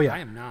Wax? Oh yeah,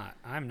 I'm not.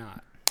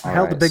 I held a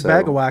Alright, big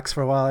bag so- of wax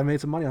for a while. I made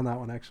some money on that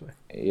one actually.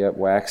 Yep,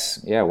 Wax.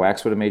 Yeah,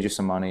 Wax would have made you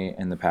some money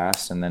in the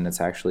past, and then it's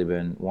actually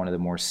been one of the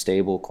more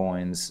stable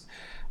coins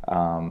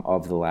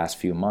of the last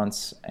few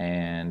months,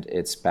 and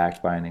it's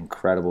backed by an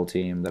incredible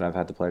team that I've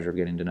had the pleasure of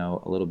getting to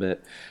know a little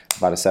bit.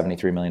 About a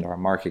 $73 million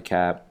market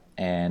cap,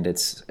 and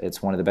it's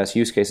one of the best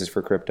use cases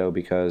for crypto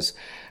because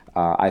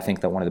I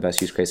think that one of the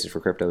best use cases for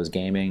crypto is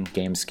gaming,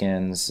 game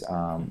skins.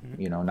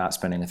 Not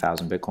spending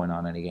 1,000 Bitcoin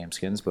on any game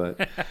skins,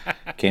 but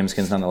game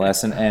skins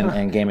nonetheless,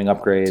 and gaming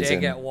upgrades. Jay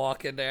get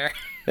walking there.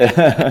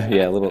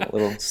 Yeah,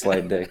 little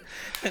slight dig.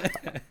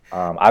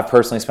 I've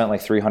personally spent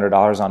like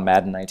 $300 on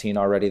Madden 19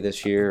 already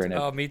this year,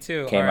 and me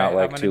too. Came out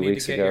like 2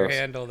 weeks to get ago. Your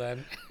handle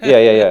then.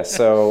 Yeah.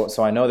 So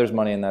I know there's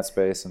money in that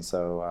space, and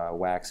so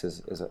Wax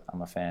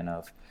I'm a fan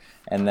of.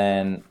 And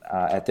then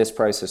at this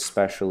price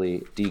especially,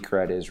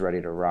 Decred is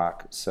ready to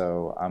rock.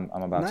 So I'm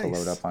about to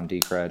load up on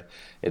Decred.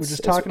 We're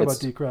just talking about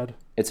Decred.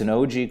 It's an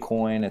OG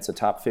coin. It's a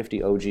top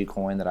 50 OG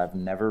coin that I've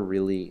never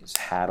really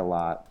had a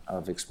lot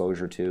of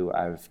exposure to.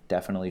 I've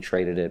definitely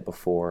traded it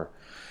before,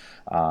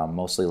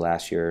 mostly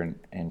last year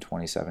in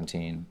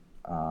 2017.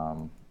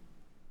 I'm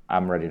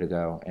ready to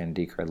go, and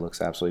Decred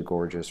looks absolutely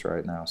gorgeous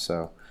right now.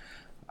 So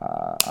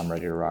I'm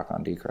ready to rock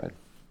on Decred.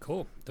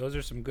 Cool. Those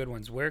are some good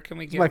ones. Where can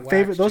we get My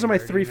favorite. Wax, Those are my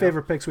Junior? Do three you know?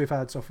 favorite picks we've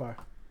had so far.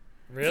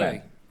 Really?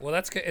 Okay. Well,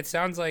 that's good. It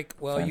sounds like,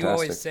 you always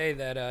Fantastic. say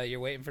that you're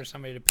waiting for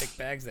somebody to pick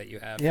bags that you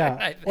have.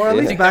 Yeah. Or at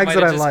least think bags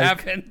might that have I just like.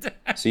 happened.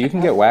 So you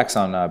can get Wax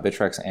on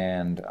Bittrex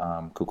and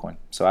KuCoin.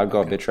 So I'd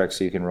go Bittrex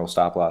so you can roll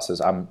stop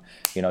losses. I'm,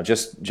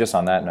 just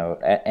on that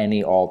note,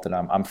 any alt that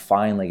I'm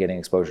finally getting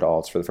exposure to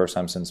alts for the first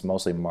time since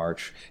mostly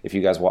March. If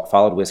you guys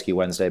followed Whiskey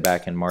Wednesday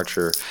back in March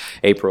or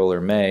April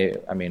or May,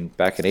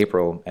 back in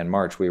April and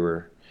March, we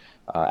were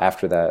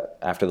after the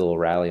little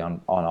rally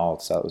on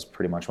alts. That was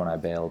pretty much when I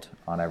bailed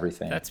on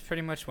everything. That's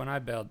pretty much when I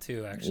bailed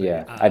too, actually.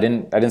 Yeah, I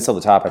didn't sell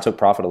the top. I took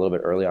profit a little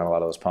bit early on a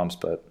lot of those pumps,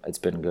 but it's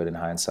been good in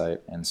hindsight.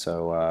 And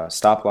so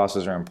stop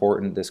losses are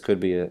important. This could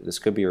be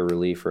a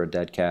relief or a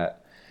dead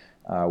cat.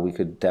 We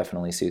could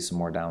definitely see some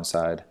more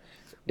downside,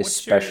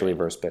 especially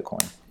versus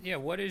Bitcoin. Yeah,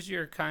 what is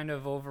your kind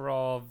of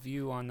overall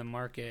view on the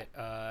market,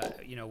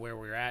 where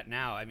we're at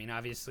now?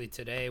 Obviously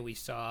today we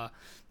saw,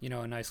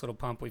 a nice little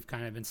pump. We've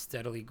kind of been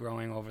steadily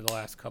growing over the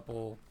last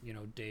couple,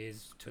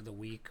 days to the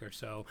week or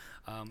so.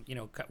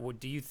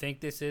 Do you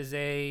think this is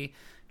a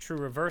true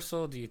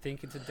reversal? Do you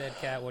think it's a dead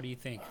cat? What do you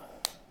think?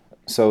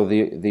 So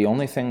the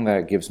only thing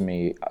that gives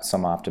me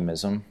some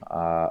optimism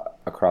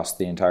across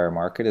the entire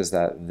market is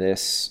that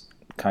this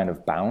kind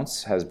of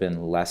bounce has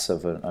been less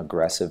of an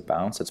aggressive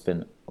bounce. It's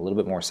been a little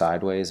bit more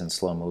sideways and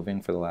slow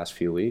moving for the last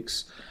few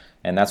weeks.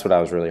 And that's what I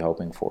was really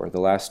hoping for.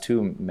 The last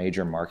two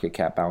major market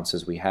cap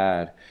bounces we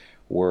had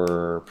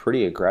were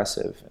pretty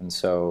aggressive. And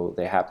so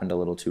they happened a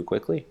little too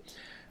quickly.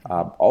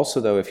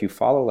 Also, though, if you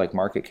follow like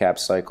market cap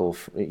cycle,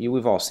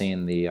 we've all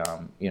seen the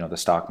the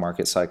stock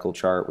market cycle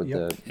chart with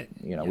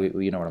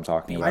we know what I'm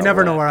talking about. I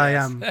never know where I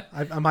am.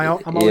 I'm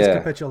always Yeah.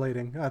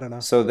 capitulating. I don't know.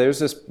 So there's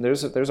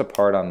a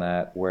part on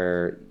that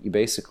where you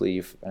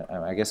basically,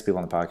 I guess people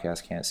on the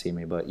podcast can't see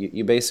me, but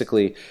you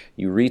basically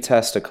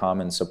retest a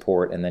common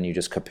support and then you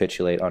just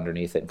capitulate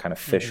underneath it and kind of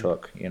fish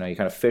hook. You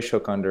kind of fish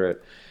hook under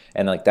it.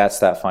 And that's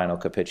that final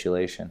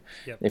capitulation.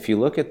 Yep. If you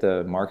look at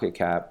the market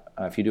cap,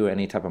 if you do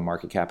any type of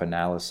market cap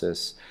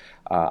analysis,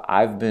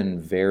 I've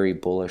been very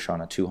bullish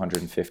on a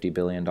 $250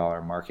 billion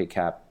market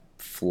cap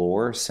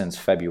floor since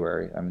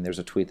February. There's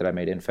a tweet that I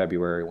made in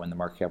February when the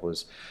market cap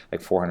was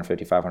like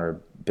 450, 500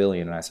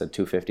 billion, and I said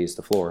 250 is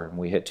the floor. And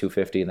we hit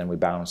 250, and then we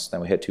bounced. Then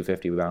we hit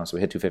 250, we bounced.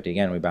 We hit 250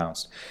 again, we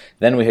bounced.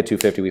 Then we hit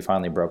 250, we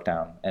finally broke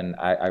down. And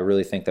I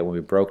really think that when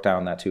we broke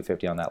down that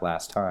 250 on that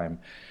last time,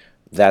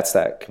 that's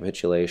that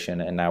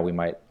capitulation, and now we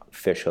might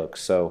fish hook.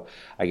 So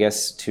I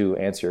guess to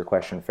answer your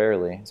question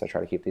fairly, as I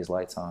try to keep these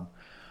lights on,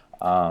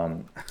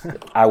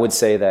 I would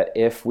say that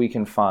if we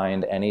can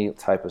find any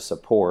type of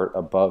support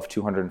above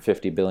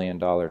 $250 billion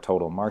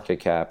total market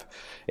cap,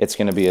 it's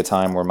going to be a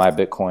time where my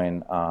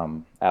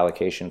Bitcoin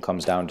allocation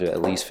comes down to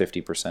at least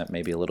 50%,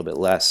 maybe a little bit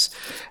less,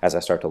 as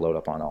I start to load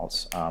up on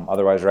alts.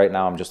 Otherwise, right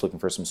now, I'm just looking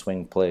for some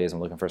swing plays. I'm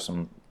looking for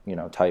some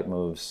tight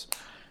moves,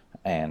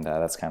 and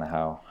that's kind of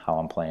how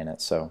I'm playing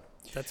it. So.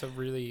 That's a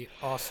really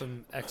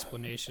awesome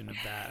explanation of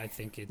that. I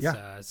think it's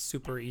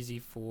super easy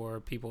for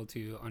people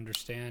to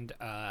understand.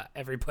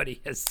 Everybody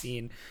has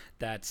seen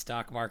that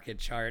stock market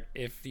chart.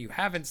 If you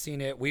haven't seen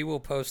it, we will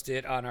post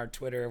it on our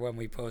Twitter when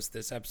we post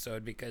this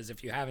episode, because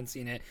if you haven't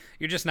seen it,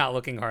 you're just not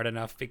looking hard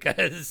enough,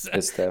 because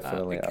it's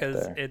definitely because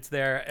out there. It's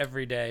there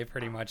every day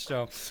pretty much.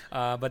 So,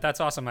 but that's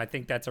awesome. I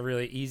think that's a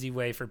really easy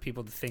way for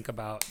people to think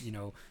about,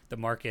 the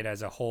market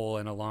as a whole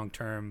in a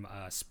long-term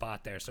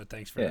spot there. So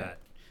thanks for that.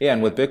 Yeah,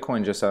 and with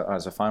Bitcoin, just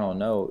as a final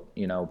note,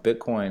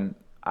 Bitcoin,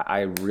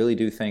 I really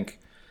do think,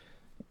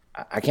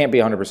 I can't be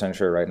 100%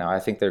 sure right now. I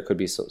think there could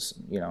be,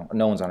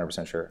 no one's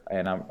 100% sure,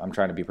 and I'm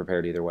trying to be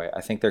prepared either way.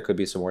 I think there could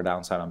be some more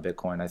downside on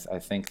Bitcoin. I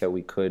think that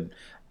we could.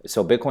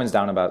 So Bitcoin's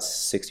down about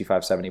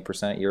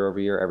 65-70% year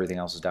over year. Everything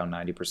else is down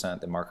 90%.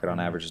 The market on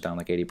average is down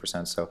like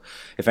 80%. So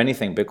if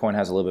anything, Bitcoin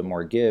has a little bit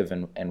more give,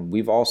 and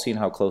we've all seen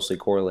how closely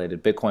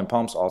correlated. Bitcoin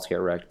pumps, alts get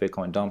wrecked.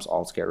 Bitcoin dumps,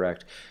 alts get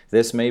wrecked.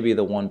 This may be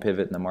the one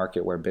pivot in the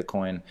market where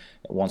Bitcoin,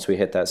 once we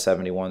hit that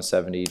 71,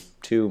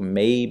 72,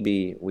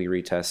 maybe we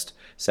retest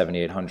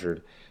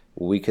 7,800.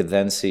 we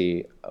could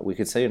see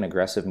an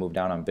aggressive move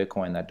down on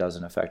Bitcoin that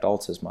doesn't affect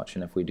alts as much.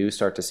 And if we do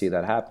start to see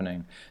that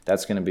happening,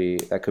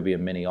 that could be a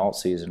mini alt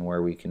season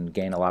where we can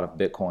gain a lot of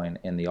Bitcoin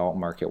in the alt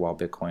market while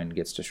Bitcoin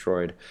gets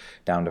destroyed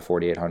down to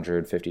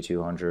 4,800,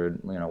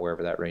 5,200,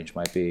 wherever that range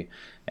might be.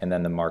 And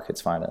then the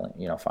market's finally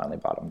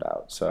bottomed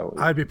out. So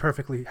I'd be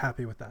perfectly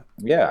happy with that.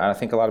 Yeah, I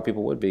think a lot of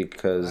people would be,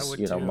 because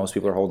too. most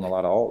people are holding a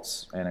lot of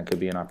alts, and it could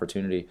be an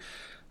opportunity.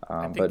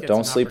 But it's don't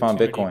an sleep on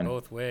opportunity Bitcoin.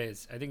 Both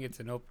ways. I think it's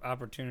an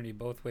opportunity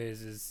both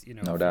ways.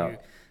 No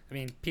doubt.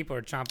 People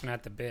are chomping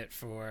at the bit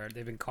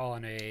they've been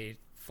calling a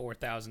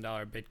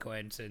 $4,000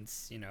 Bitcoin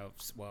since,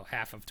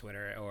 half of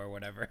Twitter or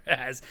whatever it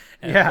has.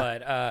 Yeah.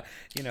 But,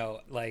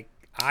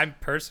 I'm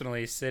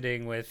personally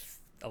sitting with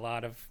a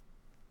lot of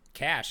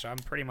cash. I'm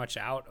pretty much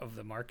out of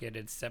the market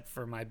except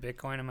for my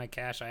Bitcoin and my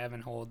cash. I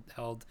haven't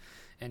held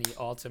any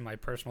alts in my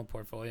personal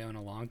portfolio in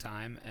a long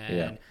time,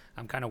 and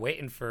I'm kind of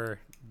waiting for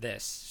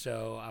this.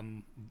 So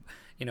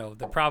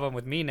the problem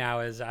with me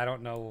now is I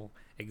don't know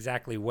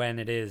exactly when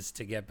it is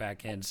to get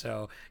back in.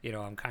 So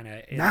I'm kind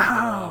of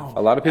now.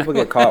 A lot of people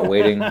get caught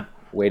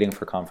waiting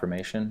for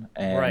confirmation,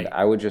 and Right.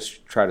 I would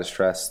just try to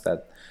stress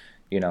that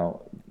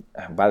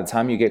by the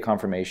time you get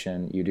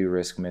confirmation, you do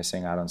risk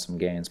missing out on some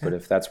gains. But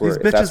if that's where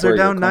These bitches are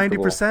down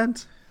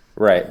 90%.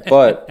 Right,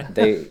 but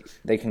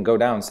they can go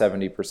down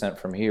 70%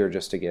 from here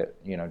just to get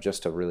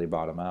just to really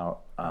bottom out.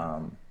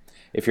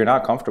 If you're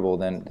not comfortable,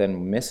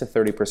 then miss a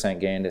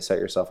 30% gain to set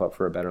yourself up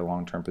for a better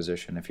long-term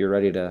position. If you're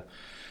ready to,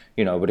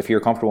 but if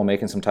you're comfortable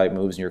making some tight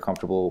moves and you're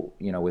comfortable,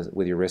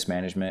 with your risk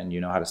management, and you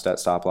know how to set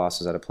stop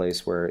losses at a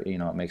place where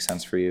it makes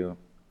sense for you,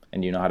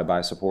 and you know how to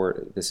buy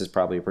support, this is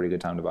probably a pretty good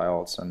time to buy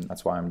alts, and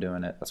that's why I'm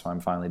doing it. That's why I'm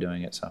finally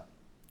doing it. So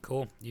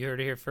cool. You heard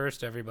it here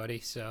first,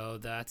 everybody. So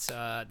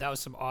that was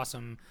some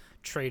awesome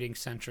trading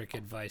centric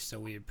advice, so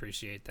we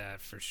appreciate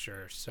that for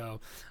sure.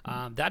 So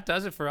that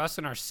does it for us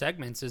in our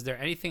segments. Is there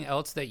anything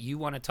else that you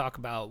want to talk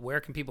about? Where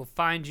can people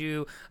find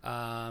you?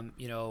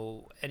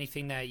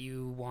 Anything that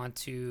you want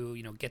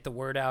to get the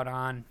word out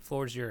on?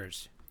 Floor's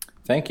yours.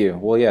 Thank you.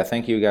 Well, yeah,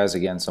 thank you guys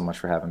again so much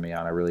for having me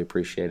on. I really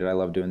appreciate it. I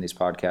love doing these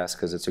podcasts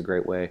because it's a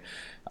great way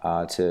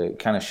to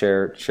kind of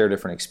share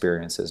different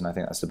experiences, and I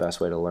think that's the best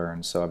way to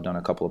learn. So I've done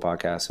a couple of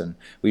podcasts, and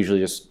we usually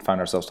just find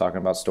ourselves talking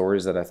about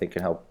stories that I think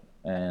can help.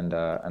 And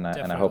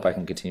I hope I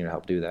can continue to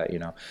help do that.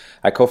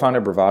 I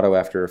co-founded Bravado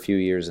after a few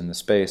years in the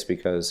space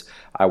because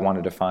I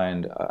wanted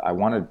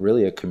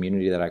really a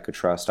community that I could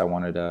trust. I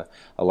wanted a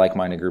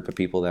like-minded group of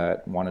people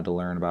that wanted to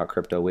learn about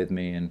crypto with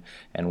me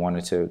and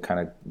wanted to kind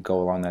of go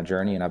along that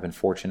journey. And I've been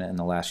fortunate in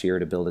the last year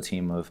to build a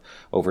team of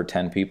over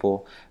 10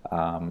 people.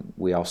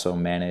 We also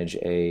manage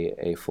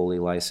a fully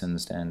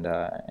licensed and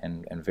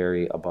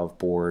very above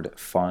board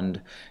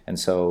fund. And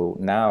so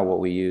now what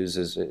we use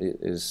is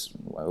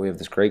we have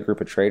this great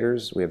group of traders.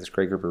 We have this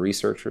great group of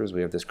researchers.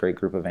 We have this great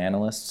group of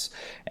analysts,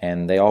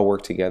 and they all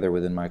work together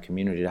within my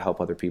community to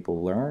help other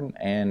people learn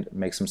and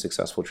make some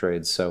successful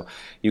trades. So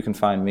you can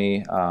find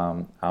me.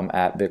 I'm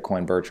at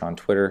Bitcoin Birch on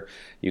Twitter.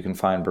 You can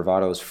find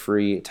Bravado's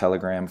free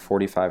Telegram,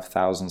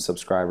 45,000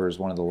 subscribers,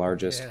 one of the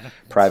largest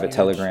private huge.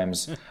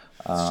 Telegrams.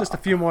 It's just a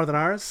few more than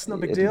ours. No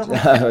big deal.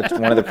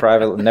 One of the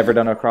private, never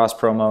done a cross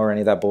promo or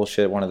any of that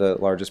bullshit. One of the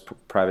largest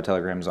private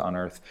Telegrams on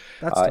earth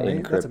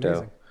in crypto. That's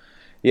amazing.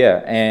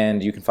 Yeah,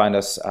 and you can find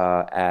us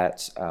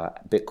at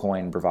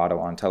Bitcoin Bravado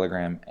on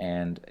Telegram.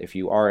 And if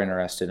you are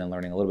interested in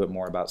learning a little bit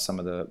more about some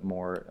of the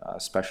more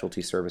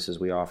specialty services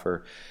we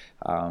offer,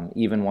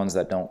 even ones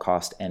that don't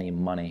cost any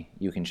money,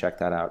 you can check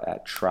that out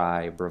at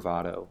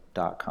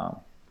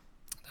trybravado.com.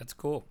 That's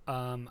cool.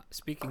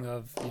 Speaking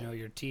of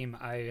your team,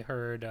 I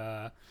heard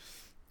I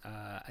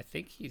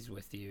think he's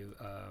with you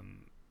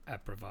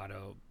at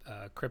Bravado,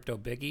 Crypto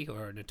Biggie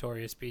or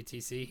Notorious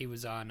BTC. He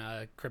was on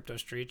Crypto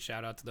Street.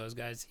 Shout out to those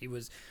guys. He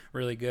was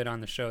really good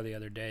on the show the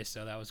other day,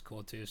 so that was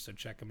cool too. So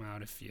check him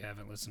out if you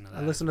haven't listened to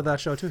that. I listened to that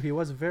show too. He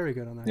was very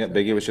good on that. Yeah, show.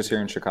 Biggie was just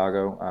here in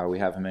Chicago. We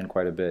have him in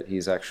quite a bit.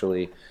 He's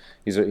actually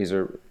he's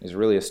a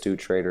really astute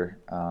trader.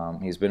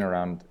 He's been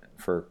around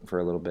for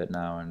a little bit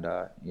now, and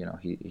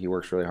he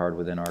works really hard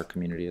within our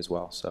community as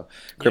well. So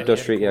Crypto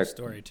Street,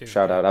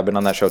 shout out. I've been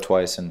on that show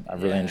twice, and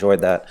I've really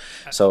enjoyed that.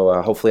 So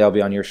hopefully I'll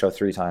be on your show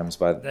 3 times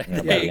by the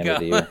end of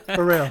the year.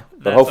 For real.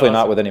 But hopefully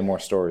not with any more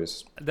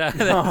stories.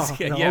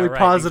 Only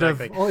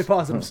positive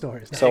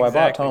stories. So I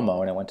bought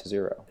Tomo and it went to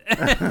 0.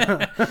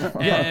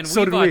 And so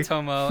we did bought we.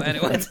 Tomo and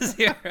it went to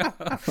 0.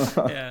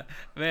 Yeah,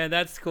 man,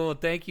 that's cool.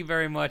 Thank you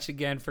very much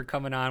again for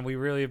coming on. We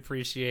really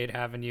appreciate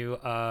having you.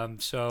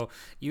 So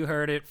you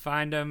heard it.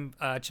 Find them.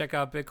 Check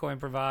out Bitcoin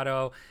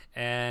Bravado.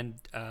 And,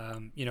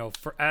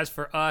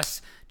 for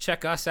us,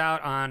 check us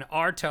out on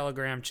our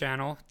Telegram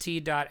channel,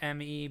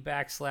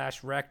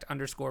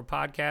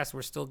 t.me/rect_podcast.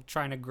 We're still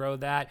trying to grow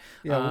that.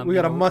 Yeah, we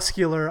got a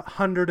muscular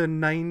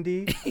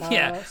 190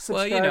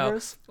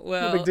 subscribers.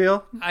 no big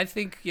deal. I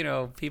think,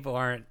 people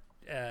aren't,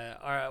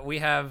 we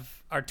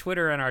have our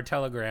Twitter and our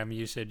Telegram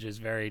usage is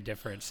very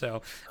different.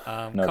 So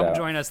No come doubt.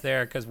 join us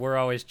there because we're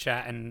always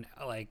chatting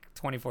like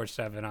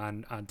 24/7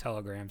 on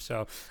Telegram.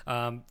 So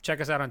check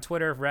us out on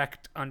Twitter,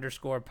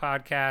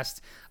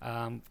 rect_podcast.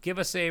 Give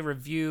us a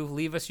review.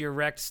 Leave us your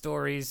wrecked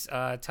stories.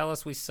 Tell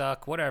us we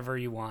suck. Whatever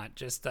you want.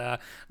 Just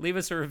leave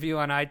us a review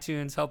on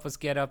iTunes. Help us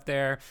get up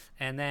there.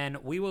 And then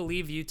we will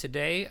leave you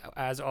today,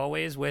 as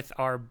always, with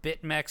our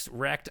BitMEX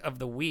Wrecked of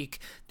the Week.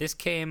 This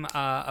came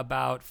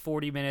about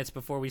 40 minutes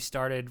before we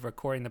started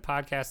recording the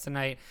podcast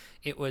tonight.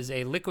 It was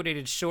a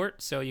liquidated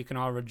short, so you can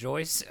all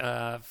rejoice,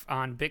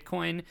 on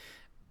Bitcoin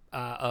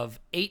of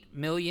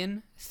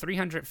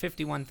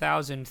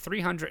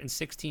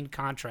 8,351,316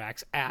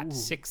 contracts at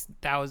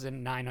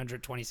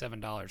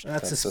 $6,927. That's a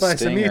That's a spice of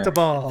stinger.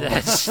 meatball.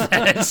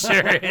 That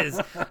sure is.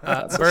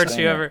 That's a Birch,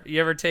 stinger.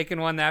 you ever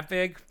taken one that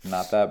big?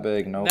 Not that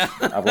big. Nope.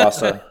 I've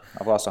lost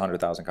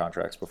 100,000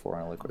 contracts before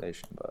in a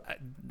liquidation, but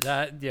Thank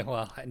Not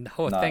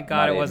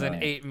God it 8 wasn't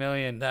million. 8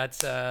 million.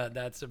 That's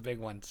a big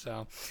one.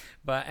 So,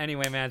 but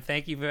anyway, man,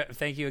 thank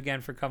you again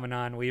for coming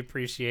on. We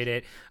appreciate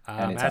it.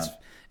 Anytime.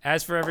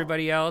 As for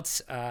everybody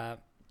else,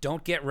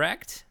 don't get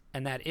wrecked,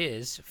 and that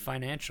is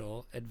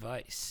financial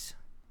advice.